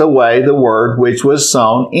takes away the word which was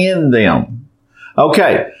sown in them."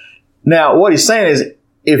 Okay. Now, what he's saying is,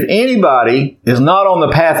 if anybody is not on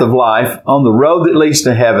the path of life, on the road that leads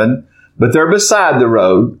to heaven, but they're beside the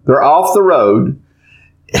road, they're off the road,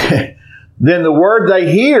 then the word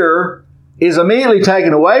they hear is immediately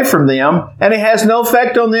taken away from them, and it has no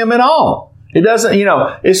effect on them at all. It doesn't,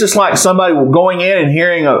 it's just like somebody going in and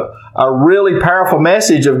hearing a really powerful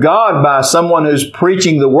message of God by someone who's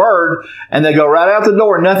preaching the word, and they go right out the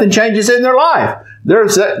door and nothing changes in their life.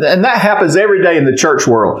 And that happens every day in the church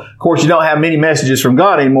world. Of course, you don't have many messages from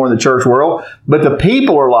God anymore in the church world, but the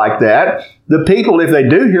people are like that. The people, if they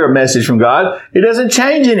do hear a message from God, it doesn't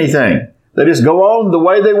change anything. They just go on the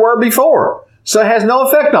way they were before. So it has no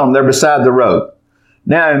effect on them. They're beside the road.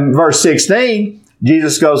 Now, in verse 16,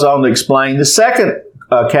 Jesus goes on to explain the second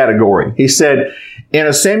category. He said, "In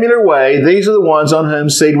a similar way, these are the ones on whom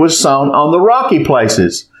seed was sown on the rocky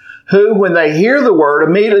places, who, when they hear the word,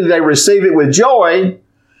 immediately they receive it with joy,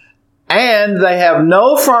 and they have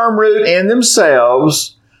no firm root in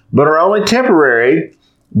themselves, but are only temporary.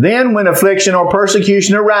 Then when affliction or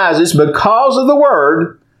persecution arises because of the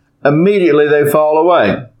word, immediately they fall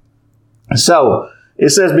away." So, it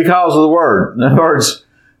says because of the word. In other words,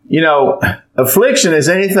 affliction is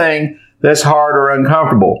anything that's hard or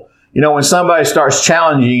uncomfortable. When somebody starts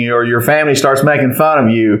challenging you, or your family starts making fun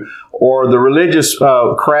of you, or the religious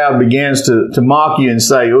crowd begins to mock you and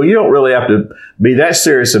say, "Well, you don't really have to be that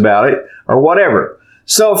serious about it," or whatever.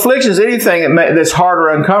 So affliction is anything that's hard or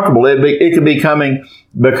uncomfortable. It could be coming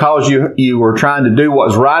because you were trying to do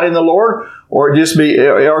what's right in the Lord, or it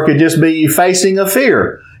could just be you facing a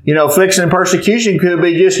fear. Affliction and persecution could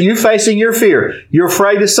be just you facing your fear. You're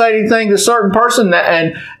afraid to say anything to a certain person,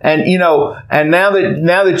 and now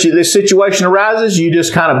that this situation arises, you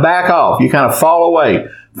just kind of back off. You kind of fall away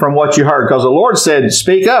from what you heard, because the Lord said,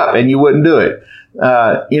 "Speak up," and you wouldn't do it.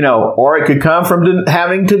 Or it could come from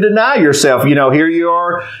having to deny yourself. Here you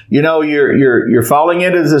are, you're falling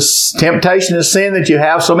into this temptation of sin that you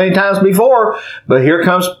have so many times before, but here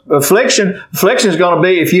comes affliction. Affliction is going to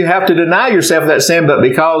be if you have to deny yourself that sin, but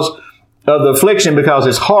because of the affliction, because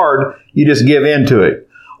it's hard, you just give in to it.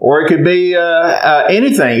 Or it could be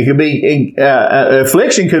anything. It could be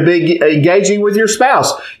affliction. Could be engaging with your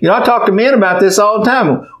spouse. You know, I talk to men about this all the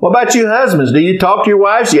time. What about you husbands? Do you talk to your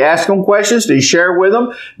wives? Do you ask them questions? Do you share with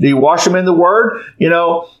them? Do you wash them in the Word? You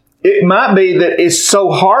know, it might be that it's so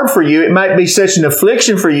hard for you. It might be such an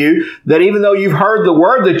affliction for you that even though you've heard the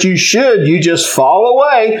Word that you should, you just fall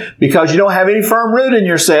away because you don't have any firm root in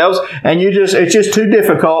yourselves, and it's just too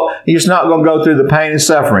difficult. You're just not going to go through the pain and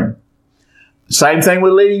suffering. Same thing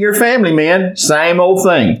with leading your family, men. Same old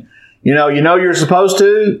thing. You know you're supposed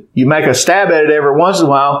to. You make a stab at it every once in a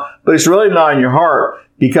while, but it's really not in your heart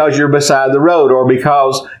because you're beside the road or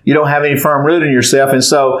because you don't have any firm root in yourself. And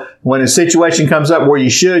so when a situation comes up where you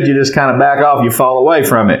should, you just kind of back off, you fall away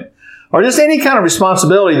from it. Or just any kind of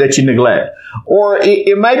responsibility that you neglect. Or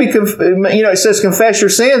it may be, it says confess your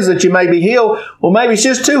sins that you may be healed. Well, maybe it's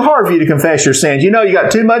just too hard for you to confess your sins. You know, you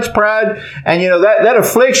got too much pride, and that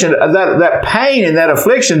affliction, that pain and that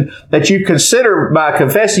affliction that you consider by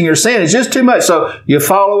confessing your sin is just too much. So you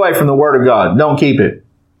fall away from the Word of God. Don't keep it.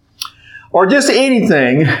 Or just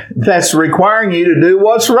anything that's requiring you to do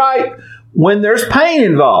what's right when there's pain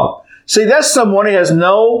involved. See, that's someone who has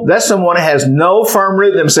no firm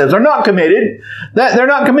root in themselves. They're not committed. They're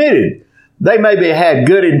not committed. They maybe had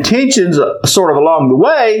good intentions sort of along the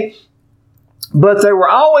way, but they were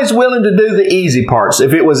always willing to do the easy parts.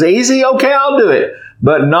 If it was easy, okay, I'll do it.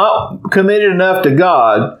 But not committed enough to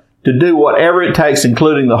God to do whatever it takes,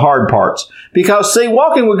 including the hard parts. Because, see,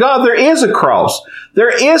 walking with God, there is a cross. There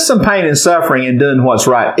is some pain and suffering in doing what's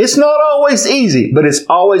right. It's not always easy, but it's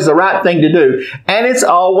always the right thing to do. And it's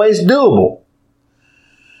always doable.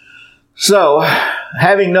 So,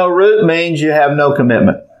 having no root means you have no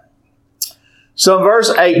commitment. So in verse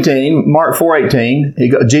 18, Mark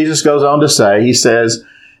 4:18, Jesus goes on to say, he says,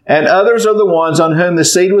 "And others are the ones on whom the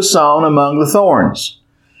seed was sown among the thorns.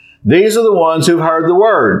 These are the ones who've heard the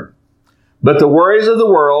word. But the worries of the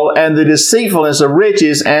world and the deceitfulness of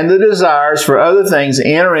riches and the desires for other things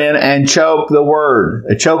enter in and choke the word."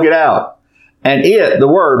 They choke it out. And the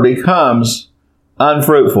word, becomes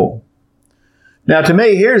unfruitful. Now to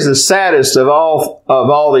me, here's the saddest of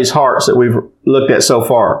all these hearts that we've looked at so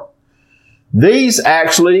far. These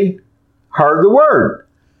actually heard the word.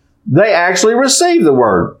 They actually received the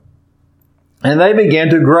word. And they began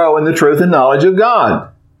to grow in the truth and knowledge of God.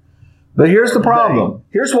 But here's the problem.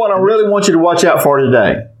 Here's what I really want you to watch out for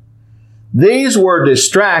today. These were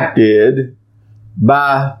distracted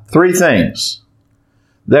by three things.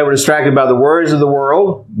 They were distracted by the worries of the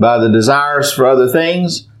world, by the desires for other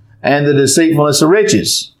things, and the deceitfulness of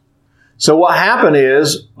riches. So what happened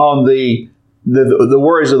is, on the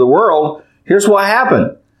worries of the world, here's what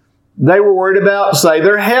happened. They were worried about, say,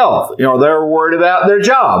 their health. They were worried about their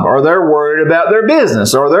job, or they're worried about their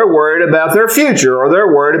business, or they're worried about their future, or they're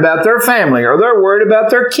worried about their family, or they're worried about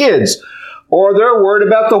their kids, or they're worried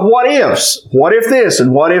about the what ifs. What if this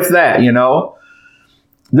and what if that,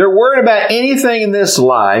 They're worried about anything in this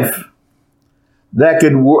life that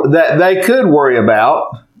they could worry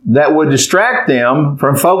about that would distract them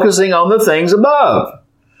from focusing on the things above.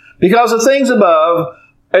 Because the things above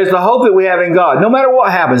is the hope that we have in God. No matter what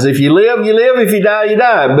happens, if you live, you live. If you die, you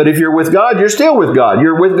die. But if you're with God, you're still with God.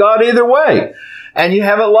 You're with God either way. And you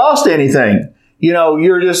haven't lost anything.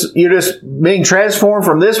 You're just being transformed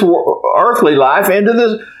from this earthly life into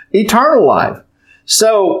the eternal life.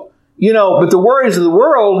 So, but the worries of the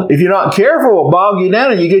world, if you're not careful, will bog you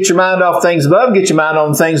down, and you get your mind off things above, get your mind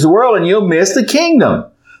on things of the world, and you'll miss the kingdom.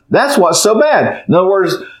 That's what's so bad. In other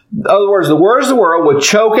words, the worries of the world would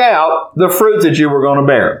choke out the fruit that you were going to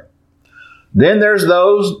bear. Then there's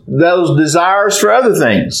those desires for other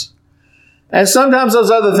things. And sometimes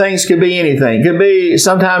those other things could be anything.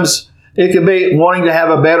 It could be wanting to have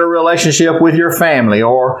a better relationship with your family,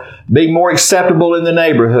 or be more acceptable in the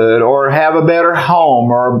neighborhood, or have a better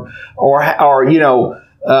home, or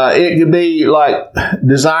it could be like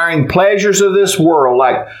desiring pleasures of this world,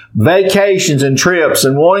 like vacations and trips,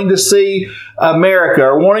 and wanting to see America,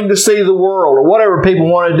 or wanting to see the world, or whatever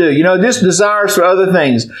people want to do. Just desires for other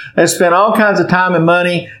things. They spend all kinds of time and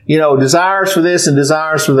money, desires for this and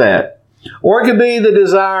desires for that. Or it could be the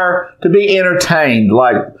desire to be entertained,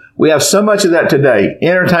 like we have so much of that today,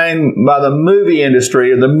 entertained by the movie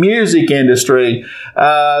industry or the music industry,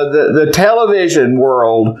 the television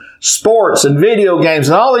world, sports and video games,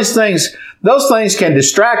 and all these things. Those things can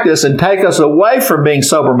distract us and take us away from being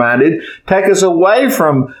sober-minded, take us away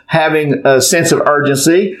from having a sense of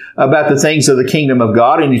urgency about the things of the kingdom of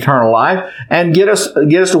God and eternal life, and get us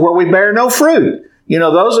to where we bear no fruit.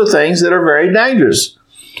 Those are things that are very dangerous.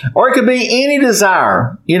 Or it could be any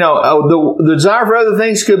desire. The desire for other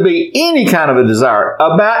things could be any kind of a desire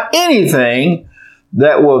about anything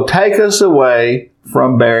that will take us away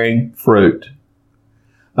from bearing fruit.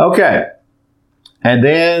 Okay. And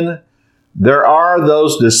then there are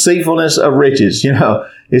those deceitfulness of riches.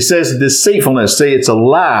 It says deceitfulness. See, it's a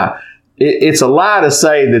lie. It's a lie to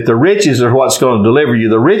say that the riches are what's going to deliver you.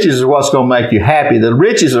 The riches are what's going to make you happy. The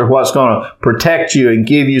riches are what's going to protect you and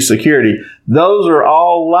give you security. Those are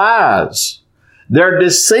all lies. They're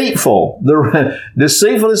deceitful. The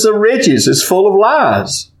deceitfulness of riches is full of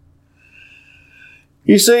lies.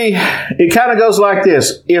 You see, it kind of goes like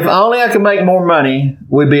this. If only I could make more money,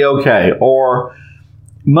 we'd be okay. Or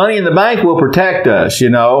money in the bank will protect us,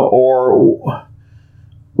 or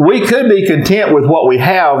we could be content with what we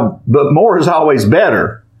have, but more is always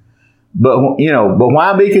better. But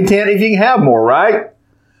why be content if you can have more, right?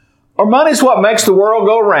 Or money's what makes the world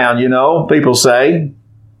go round, people say.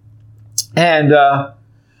 And,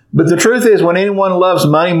 but the truth is, when anyone loves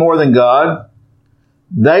money more than God,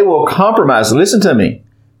 they will compromise. Listen to me.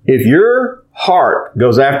 If your heart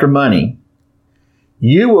goes after money,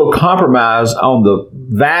 you will compromise on the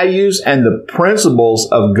values and the principles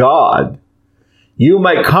of God. You'll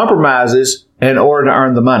make compromises in order to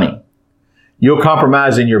earn the money. You'll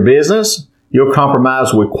compromise in your business. You'll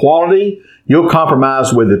compromise with quality. You'll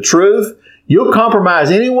compromise with the truth. You'll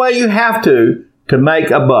compromise any way you have to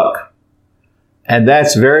make a buck. And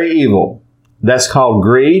that's very evil. That's called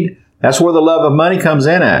greed. That's where the love of money comes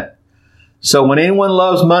in at. So when anyone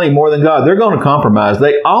loves money more than God, they're going to compromise.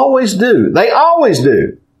 They always do. They always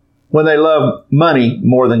do when they love money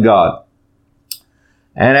more than God.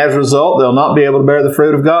 And as a result, they'll not be able to bear the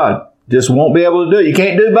fruit of God. Just won't be able to do it. You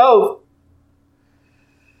can't do both.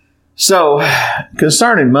 So,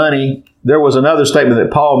 concerning money, there was another statement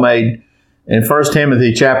that Paul made in 1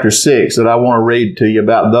 Timothy chapter 6 that I want to read to you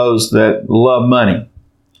about those that love money.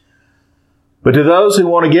 But to those who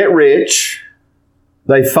want to get rich,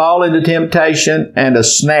 they fall into temptation and a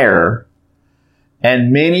snare,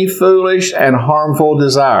 and many foolish and harmful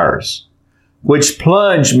desires, which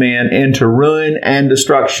plunge men into ruin and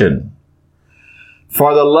destruction.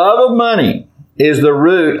 For the love of money is the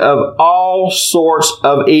root of all sorts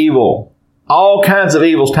of evil. All kinds of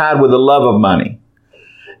evils tied with the love of money.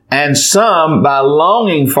 And some, by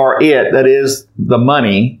longing for it, that is, the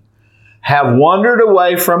money, have wandered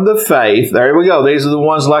away from the faith. There we go. These are the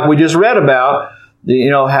ones like we just read about,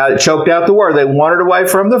 how it choked out the word. They wandered away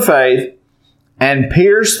from the faith and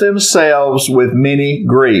pierced themselves with many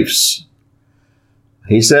griefs.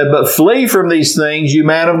 He said, but flee from these things, you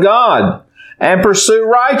man of God, and pursue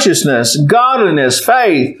righteousness, godliness,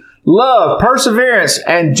 faith, love, perseverance,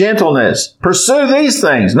 and gentleness. Pursue these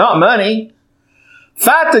things, not money.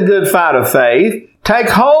 Fight the good fight of faith. Take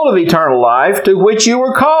hold of eternal life to which you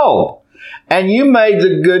were called. And you made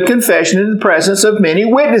the good confession in the presence of many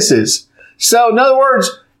witnesses. So, in other words,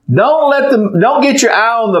 don't get your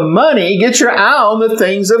eye on the money. Get your eye on the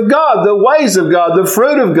things of God, the ways of God, the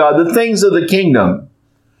fruit of God, the things of the kingdom.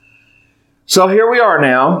 So here we are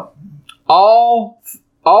now. All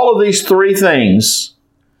of these three things,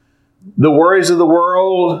 the worries of the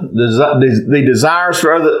world, the desires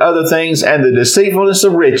for other things, and the deceitfulness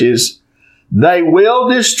of riches, they will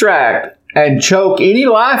distract and choke any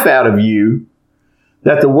life out of you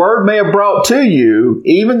that the Word may have brought to you,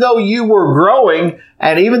 even though you were growing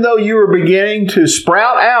and even though you were beginning to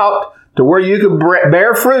sprout out to where you could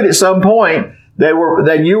bear fruit at some point.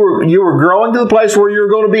 Then you were growing to the place where you were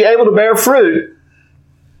going to be able to bear fruit.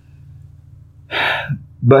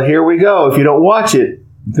 But here we go. If you don't watch it,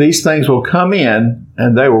 these things will come in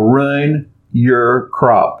and they will ruin your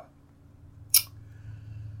crop.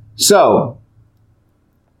 So,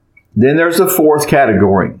 then there's the fourth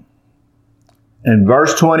category. In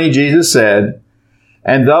verse 20, Jesus said,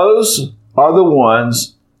 and those are the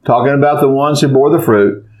ones, talking about the ones who bore the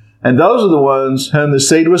fruit, and those are the ones whom the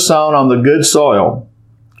seed was sown on the good soil.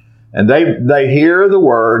 And they hear the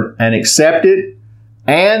word and accept it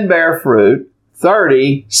and bear fruit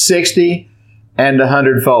 30, 60, and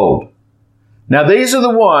 100-fold. Now these are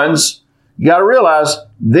the ones, you got to realize,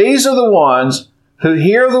 these are the ones who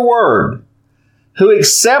hear the word, who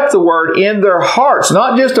accept the word in their hearts.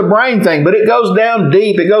 Not just a brain thing, but it goes down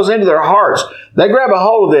deep. It goes into their hearts. They grab a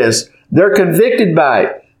hold of this. They're convicted by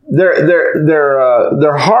it.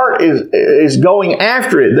 Their heart is going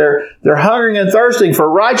after it. They're hungering and thirsting for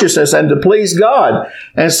righteousness and to please God.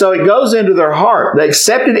 And so it goes into their heart. They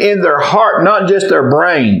accept it in their heart, not just their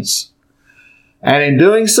brains. And in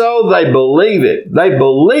doing so, they believe it. They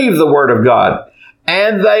believe the Word of God.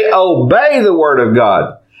 And they obey the Word of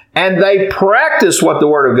God. And they practice what the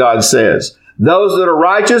Word of God says. Those that are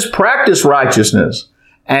righteous practice righteousness.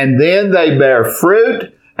 And then they bear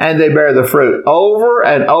fruit. and they bear the fruit over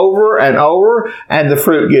and over and over, and the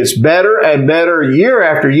fruit gets better and better year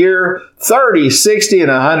after year, 30, 60, and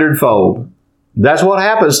 100-fold. That's what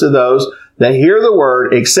happens to those that hear the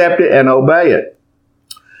word, accept it, and obey it.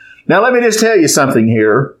 Now let me just tell you something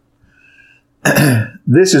here.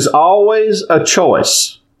 This is always a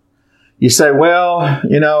choice. You say, well,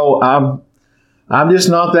 I'm just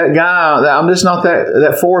not that guy. I'm just not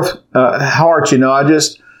that fourth heart.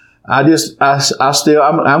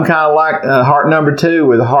 I'm kind of like heart number 2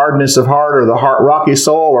 with hardness of heart, or the heart rocky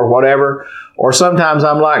soul, or whatever. Or sometimes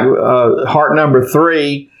I'm like heart number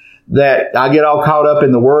 3, that I get all caught up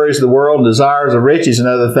in the worries of the world and desires of riches and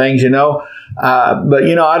other things. I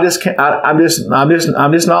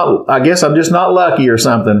guess I'm just not lucky or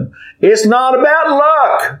something. It's not about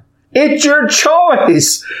luck. It's your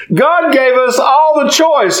choice. God gave us all the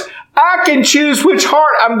choice. I can choose which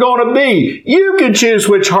heart I'm going to be. You can choose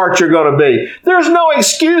which heart you're going to be. There's no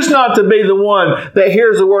excuse not to be the one that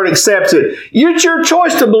hears the word, accepts it. It's your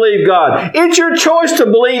choice to believe God. It's your choice to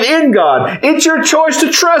believe in God. It's your choice to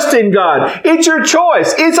trust in God. It's your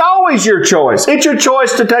choice. It's always your choice. It's your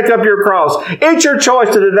choice to take up your cross. It's your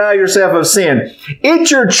choice to deny yourself of sin.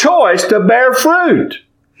 It's your choice to bear fruit.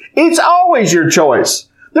 It's always your choice.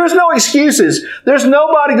 There's no excuses. There's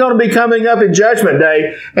nobody going to be coming up in Judgment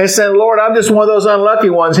Day and saying, Lord, I'm just one of those unlucky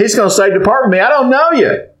ones. He's going to say, depart from me. I don't know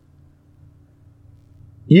you.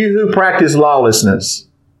 You who practice lawlessness.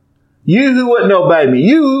 You who wouldn't obey me.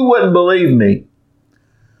 You who wouldn't believe me.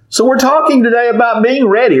 So we're talking today about being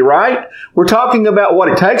ready, right? We're talking about what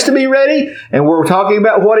it takes to be ready, and we're talking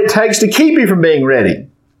about what it takes to keep you from being ready.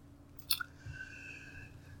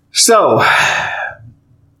 So,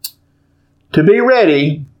 to be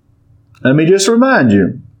ready, let me just remind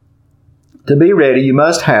you, to be ready, you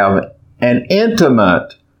must have an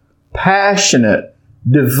intimate, passionate,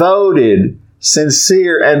 devoted,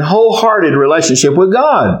 sincere, and wholehearted relationship with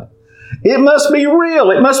God. It must be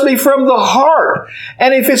real. It must be from the heart.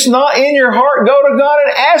 And if it's not in your heart, go to God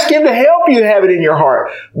and ask Him to help you have it in your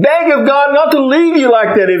heart. Beg of God not to leave you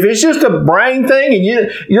like that. If it's just a brain thing and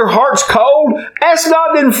your heart's cold, ask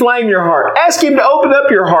God to inflame your heart. Ask Him to open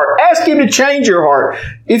up your heart. Ask Him to change your heart.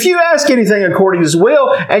 If you ask anything according to His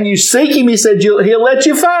will and you seek Him, He said He'll let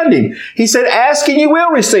you find Him. He said, ask and you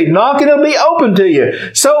will receive. Knock and it'll be open to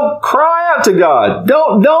you. So cry out to God.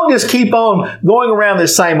 Don't just keep on going around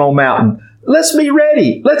this same old mountain. Let's be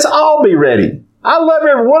ready. Let's all be ready. I love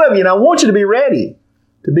every one of you, and I want you to be ready.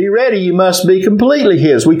 To be ready, you must be completely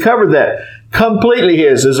His. We covered that. Completely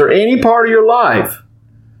His. Is there any part of your life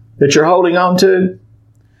that you're holding on to?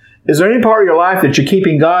 Is there any part of your life that you're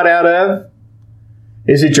keeping God out of?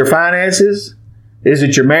 Is it your finances? Is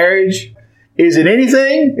it your marriage? Is it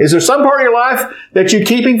anything? Is there some part of your life that you're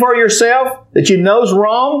keeping for yourself that you know is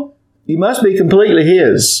wrong? You must be completely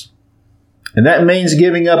His. And that means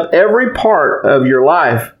giving up every part of your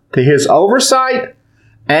life to His oversight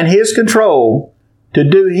and His control to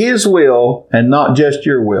do His will and not just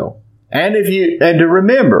your will. And to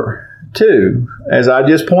remember, too, as I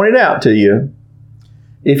just pointed out to you,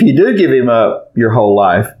 if you do give Him up your whole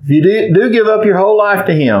life, if you do give up your whole life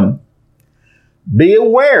to Him, be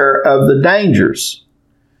aware of the dangers.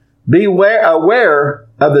 Be aware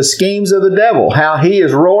of the schemes of the devil, how he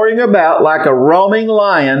is roaring about like a roaming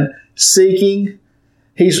lion, seeking.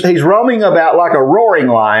 He's roaming about like a roaring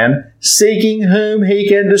lion, seeking whom he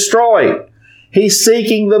can destroy. He's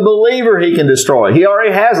seeking the believer he can destroy. He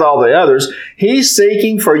already has all the others. He's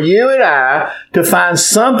seeking for you and I to find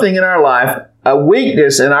something in our life, a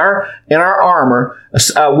weakness in our armor,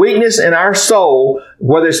 a weakness in our soul,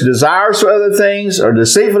 whether it's desires for other things or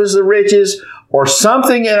deceitfulness of riches, or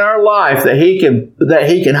something in our life that he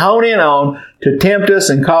can hone in on to tempt us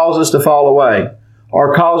and cause us to fall away,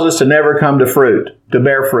 or cause us to never come to fruit, to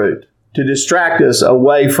bear fruit, to distract us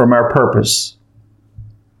away from our purpose.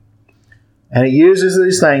 And he uses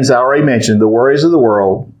these things I already mentioned, the worries of the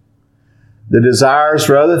world, the desires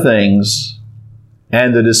for other things,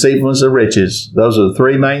 and the deceitfulness of riches. Those are the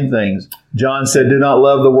three main things. John said, do not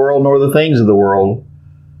love the world nor the things of the world.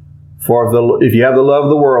 For if you have the love of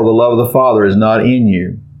the world, the love of the Father is not in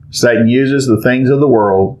you. Satan uses the things of the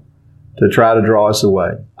world to try to draw us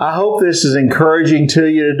away. I hope this is encouraging to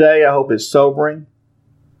you today. I hope it's sobering.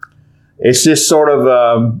 It's just sort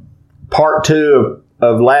of part 2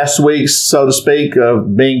 of last week's, so to speak,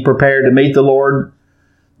 of being prepared to meet the Lord.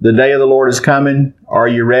 The day of the Lord is coming. Are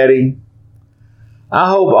you ready? I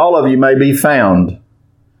hope all of you may be found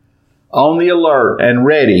on the alert and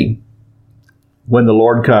ready when the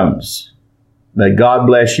Lord comes. May God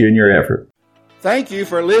bless you in your effort. Thank you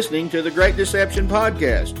for listening to the Great Deception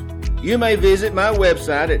Podcast. You may visit my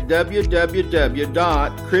website at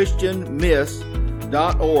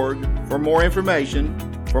www.christianmyths.org for more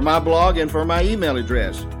information, for my blog, and for my email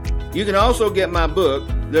address. You can also get my book,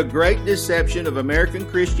 The Great Deception of American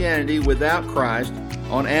Christianity Without Christ,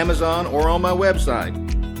 on Amazon or on my website.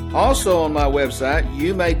 Also on my website,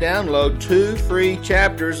 you may download 2 free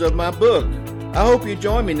chapters of my book. I hope you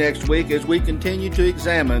join me next week as we continue to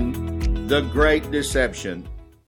examine The Great Deception.